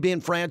 obviously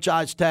being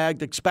franchise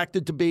tagged,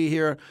 expected to be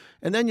here.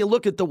 And then you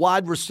look at the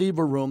wide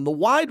receiver room. The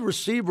wide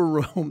receiver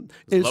room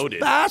is loaded.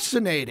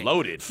 Fascinating.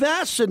 Loaded.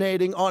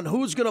 Fascinating on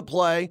who's going to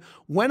play,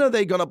 when are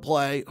they going to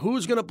play,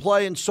 who's going to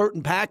play in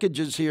certain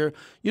packages here.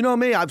 You know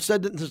me, I've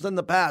said this in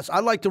the past. I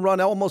like to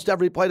run almost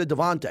every play to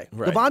Devontae.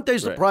 Right.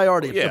 Devontae's the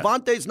priority. Yeah. If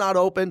Devontae's not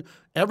open,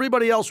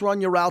 everybody else run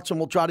your routes and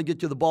we'll try to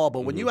get you the ball.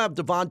 But when you have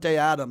Devontae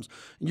Adams,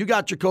 and you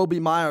got Jacoby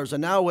Myers,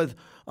 and now with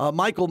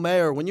Michael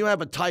Mayer, when you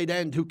have a tight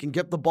end who can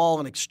get the ball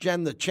and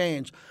extend the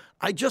change,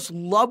 I just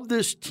love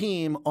this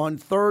team on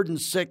 3rd and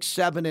 6,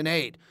 7 and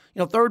 8.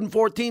 3rd and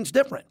 14 is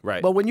different.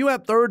 Right. But when you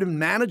have 3rd and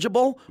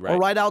manageable or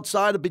right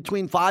outside of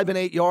between 5 and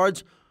 8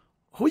 yards,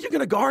 who are you going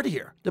to guard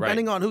here,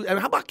 depending on who? And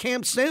how about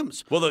Cam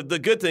Sims? Well, the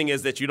good thing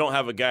is that you don't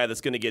have a guy that's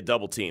going to get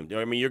double teamed.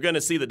 You're going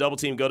to see the double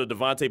team go to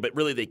Devontae, but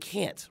really they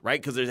can't, right?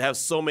 Because they have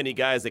so many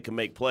guys that can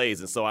make plays.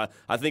 And so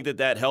I think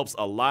that helps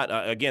a lot.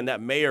 Again,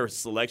 that Mayer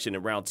selection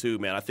in round 2,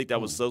 man, I think that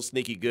was so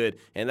sneaky good.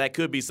 And that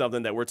could be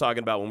something that we're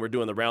talking about when we're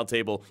doing the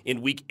roundtable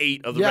in week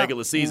 8 of the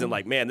regular season.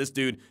 Like, man, this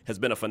dude has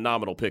been a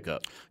phenomenal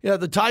pickup. Yeah,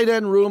 the tight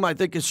end room, I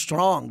think, is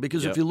strong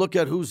because if you look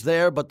at who's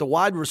there, but the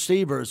wide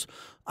receivers,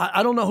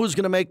 I don't know who's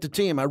going to make the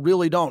team. I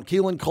really don't.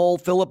 Keelan Cole,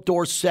 Phillip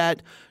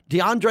Dorsett,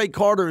 DeAndre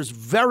Carter is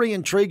very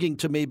intriguing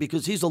to me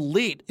because he's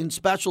elite in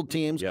special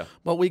teams. Yeah.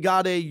 But we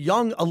got a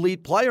young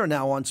elite player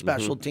now on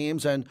special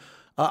teams. And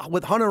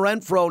with Hunter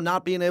Renfrow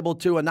not being able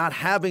to and not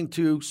having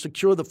to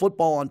secure the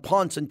football on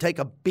punts and take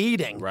a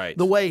beating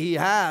the way he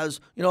has,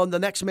 the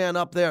next man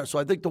up there. So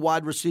I think the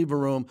wide receiver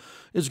room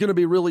is going to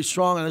be really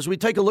strong. And as we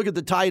take a look at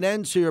the tight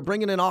ends here,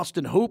 bringing in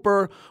Austin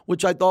Hooper,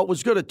 which I thought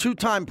was good, a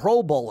 2-time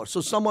Pro Bowler.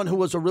 So someone who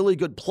was a really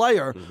good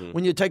player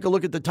when you take a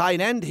look at the tight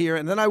end here.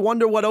 And then I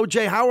wonder what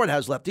O.J. Howard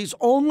has left. He's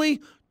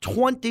only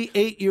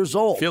 28 years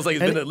old. Feels like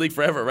he's been in the league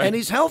forever, right? And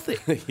he's healthy.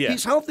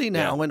 He's healthy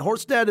now. Yeah. And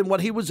Horsted and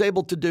what he was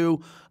able to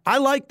do, I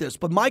like this.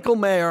 But Michael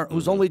Mayer,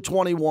 who's only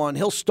 21,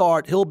 he'll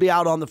start. He'll be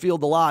out on the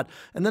field a lot.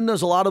 And then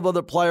there's a lot of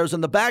other players.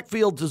 And the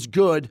backfield's as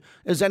good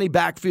as any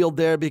backfield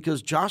there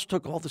because Josh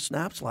took all the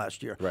snaps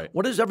last year. Right.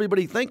 What is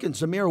everybody thinking?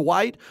 Zamir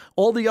White,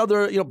 all the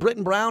other,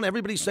 Britton Brown,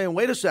 everybody's saying,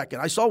 wait a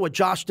second. I saw what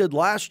Josh did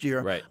last year.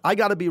 Right. I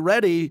got to be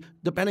ready,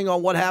 depending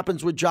on what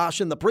happens with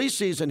Josh in the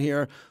preseason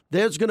here.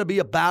 There's going to be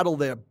a battle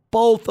there.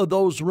 Both of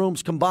those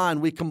rooms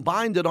combined. We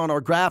combined it on our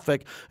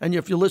graphic, and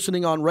if you're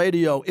listening on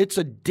radio, it's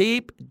a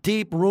deep,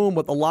 deep room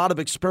with a lot of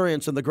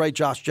experience in the great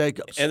Josh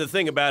Jacobs. And the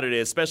thing about it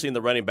is, especially in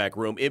the running back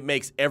room, it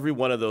makes every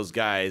one of those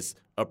guys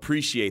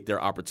appreciate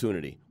their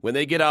opportunity. When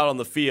they get out on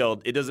the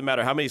field, it doesn't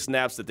matter how many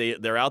snaps that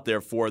they're out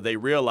there for, they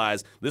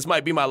realize this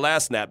might be my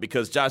last snap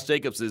because Josh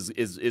Jacobs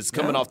is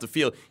coming off the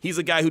field. He's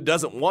a guy who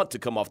doesn't want to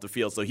come off the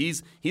field. So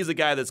he's a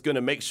guy that's going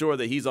to make sure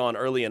that he's on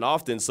early and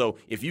often. So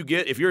if you're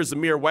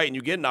Zamir White and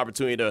you get an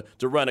opportunity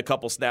to run a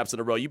couple snaps in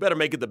a row, you better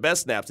make it the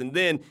best snaps. And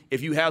then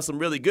if you have some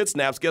really good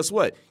snaps, guess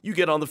what? You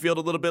get on the field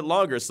a little bit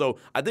longer. So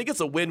I think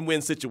it's a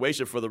win-win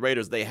situation for the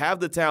Raiders. They have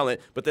the talent,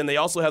 but then they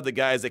also have the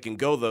guys that can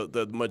go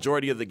the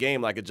majority of the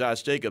game like a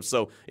Josh Jacobs.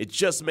 So it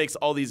just makes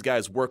all these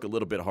guys work a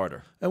little bit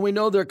harder. And we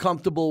know they're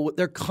comfortable with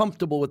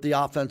the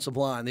offensive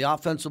line. The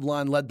offensive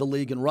line led the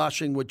league in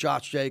rushing with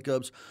Josh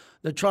Jacobs.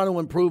 They're trying to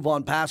improve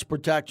on pass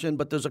protection,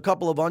 but there's a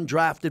couple of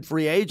undrafted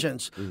free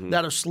agents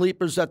that are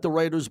sleepers that the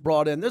Raiders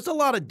brought in. There's a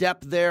lot of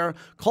depth there.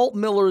 Colt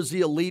Miller is the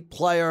elite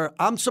player.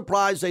 I'm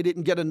surprised they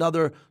didn't get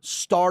another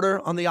starter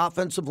on the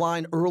offensive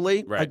line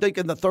early. Right. I think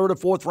in the 3rd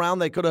or 4th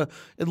round they could have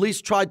at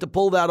least tried to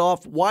pull that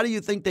off. Why do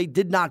you think they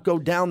did not go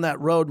down that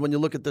road when you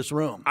look at this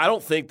room? I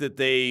don't think that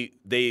they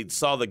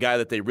saw the guy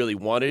that they really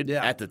wanted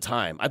at the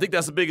time. I think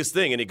that's the biggest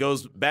thing, and it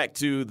goes back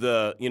to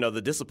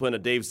the discipline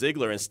of Dave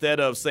Ziegler. Instead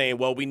of saying,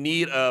 well, we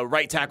need a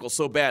right tackle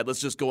so bad,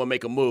 let's just go and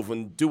make a move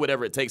and do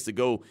whatever it takes to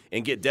go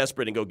and get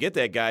desperate and go get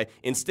that guy.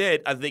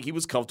 Instead, I think he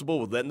was comfortable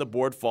with letting the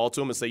board fall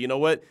to him and say, you know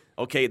what,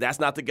 okay, that's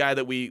not the guy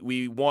that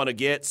we want to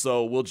get,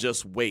 so we'll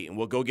just wait and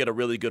we'll go get a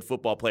really good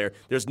football player.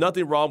 There's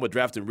nothing wrong with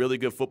drafting really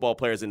good football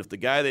players, and if the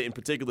guy that in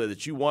particular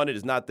that you wanted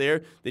is not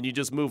there, then you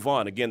just move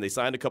on. Again, they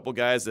signed a couple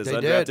guys as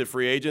undrafted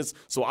free agents,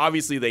 so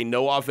obviously they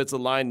know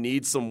offensive line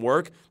needs some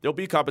work. There'll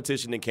be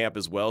competition in camp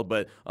as well,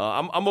 but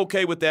I'm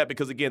okay with that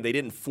because, again, they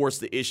didn't force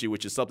the issue,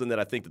 which is something that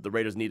I think that the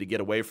Raiders need to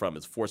get away from,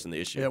 is forcing the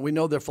issue. Yeah, we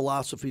know their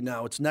philosophy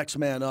now. It's next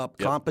man up,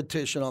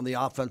 competition on the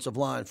offensive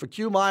line. For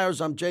Q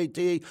Myers, I'm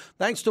JT.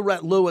 Thanks to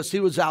Rhett Lewis. He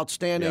was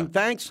outstanding.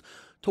 Thanks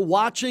to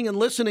watching and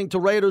listening to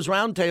Raiders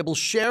Roundtable.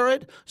 Share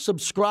it,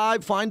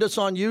 subscribe, find us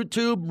on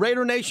YouTube.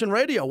 Raider Nation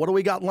Radio. What do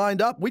we got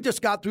lined up? We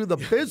just got through the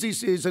busy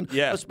season,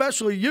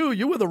 especially you.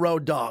 You were the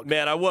road dog.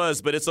 Man, I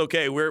was, but it's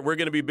okay. We're going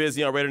to be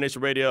busy on Raider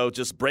Nation Radio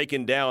just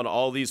breaking down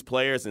all these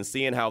players and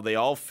seeing how they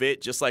all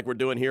fit, just like we're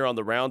doing here on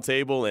the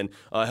Roundtable, and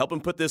helping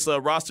put this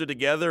roster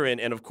together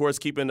and, of course,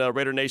 keeping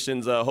Raider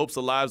Nation's hopes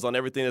alive on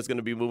everything that's going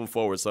to be moving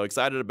forward. So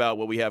excited about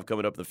what we have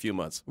coming up in a few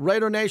months.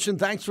 Raider Nation,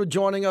 thanks for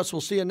joining us.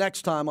 We'll see you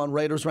next time on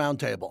Raiders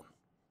Roundtable.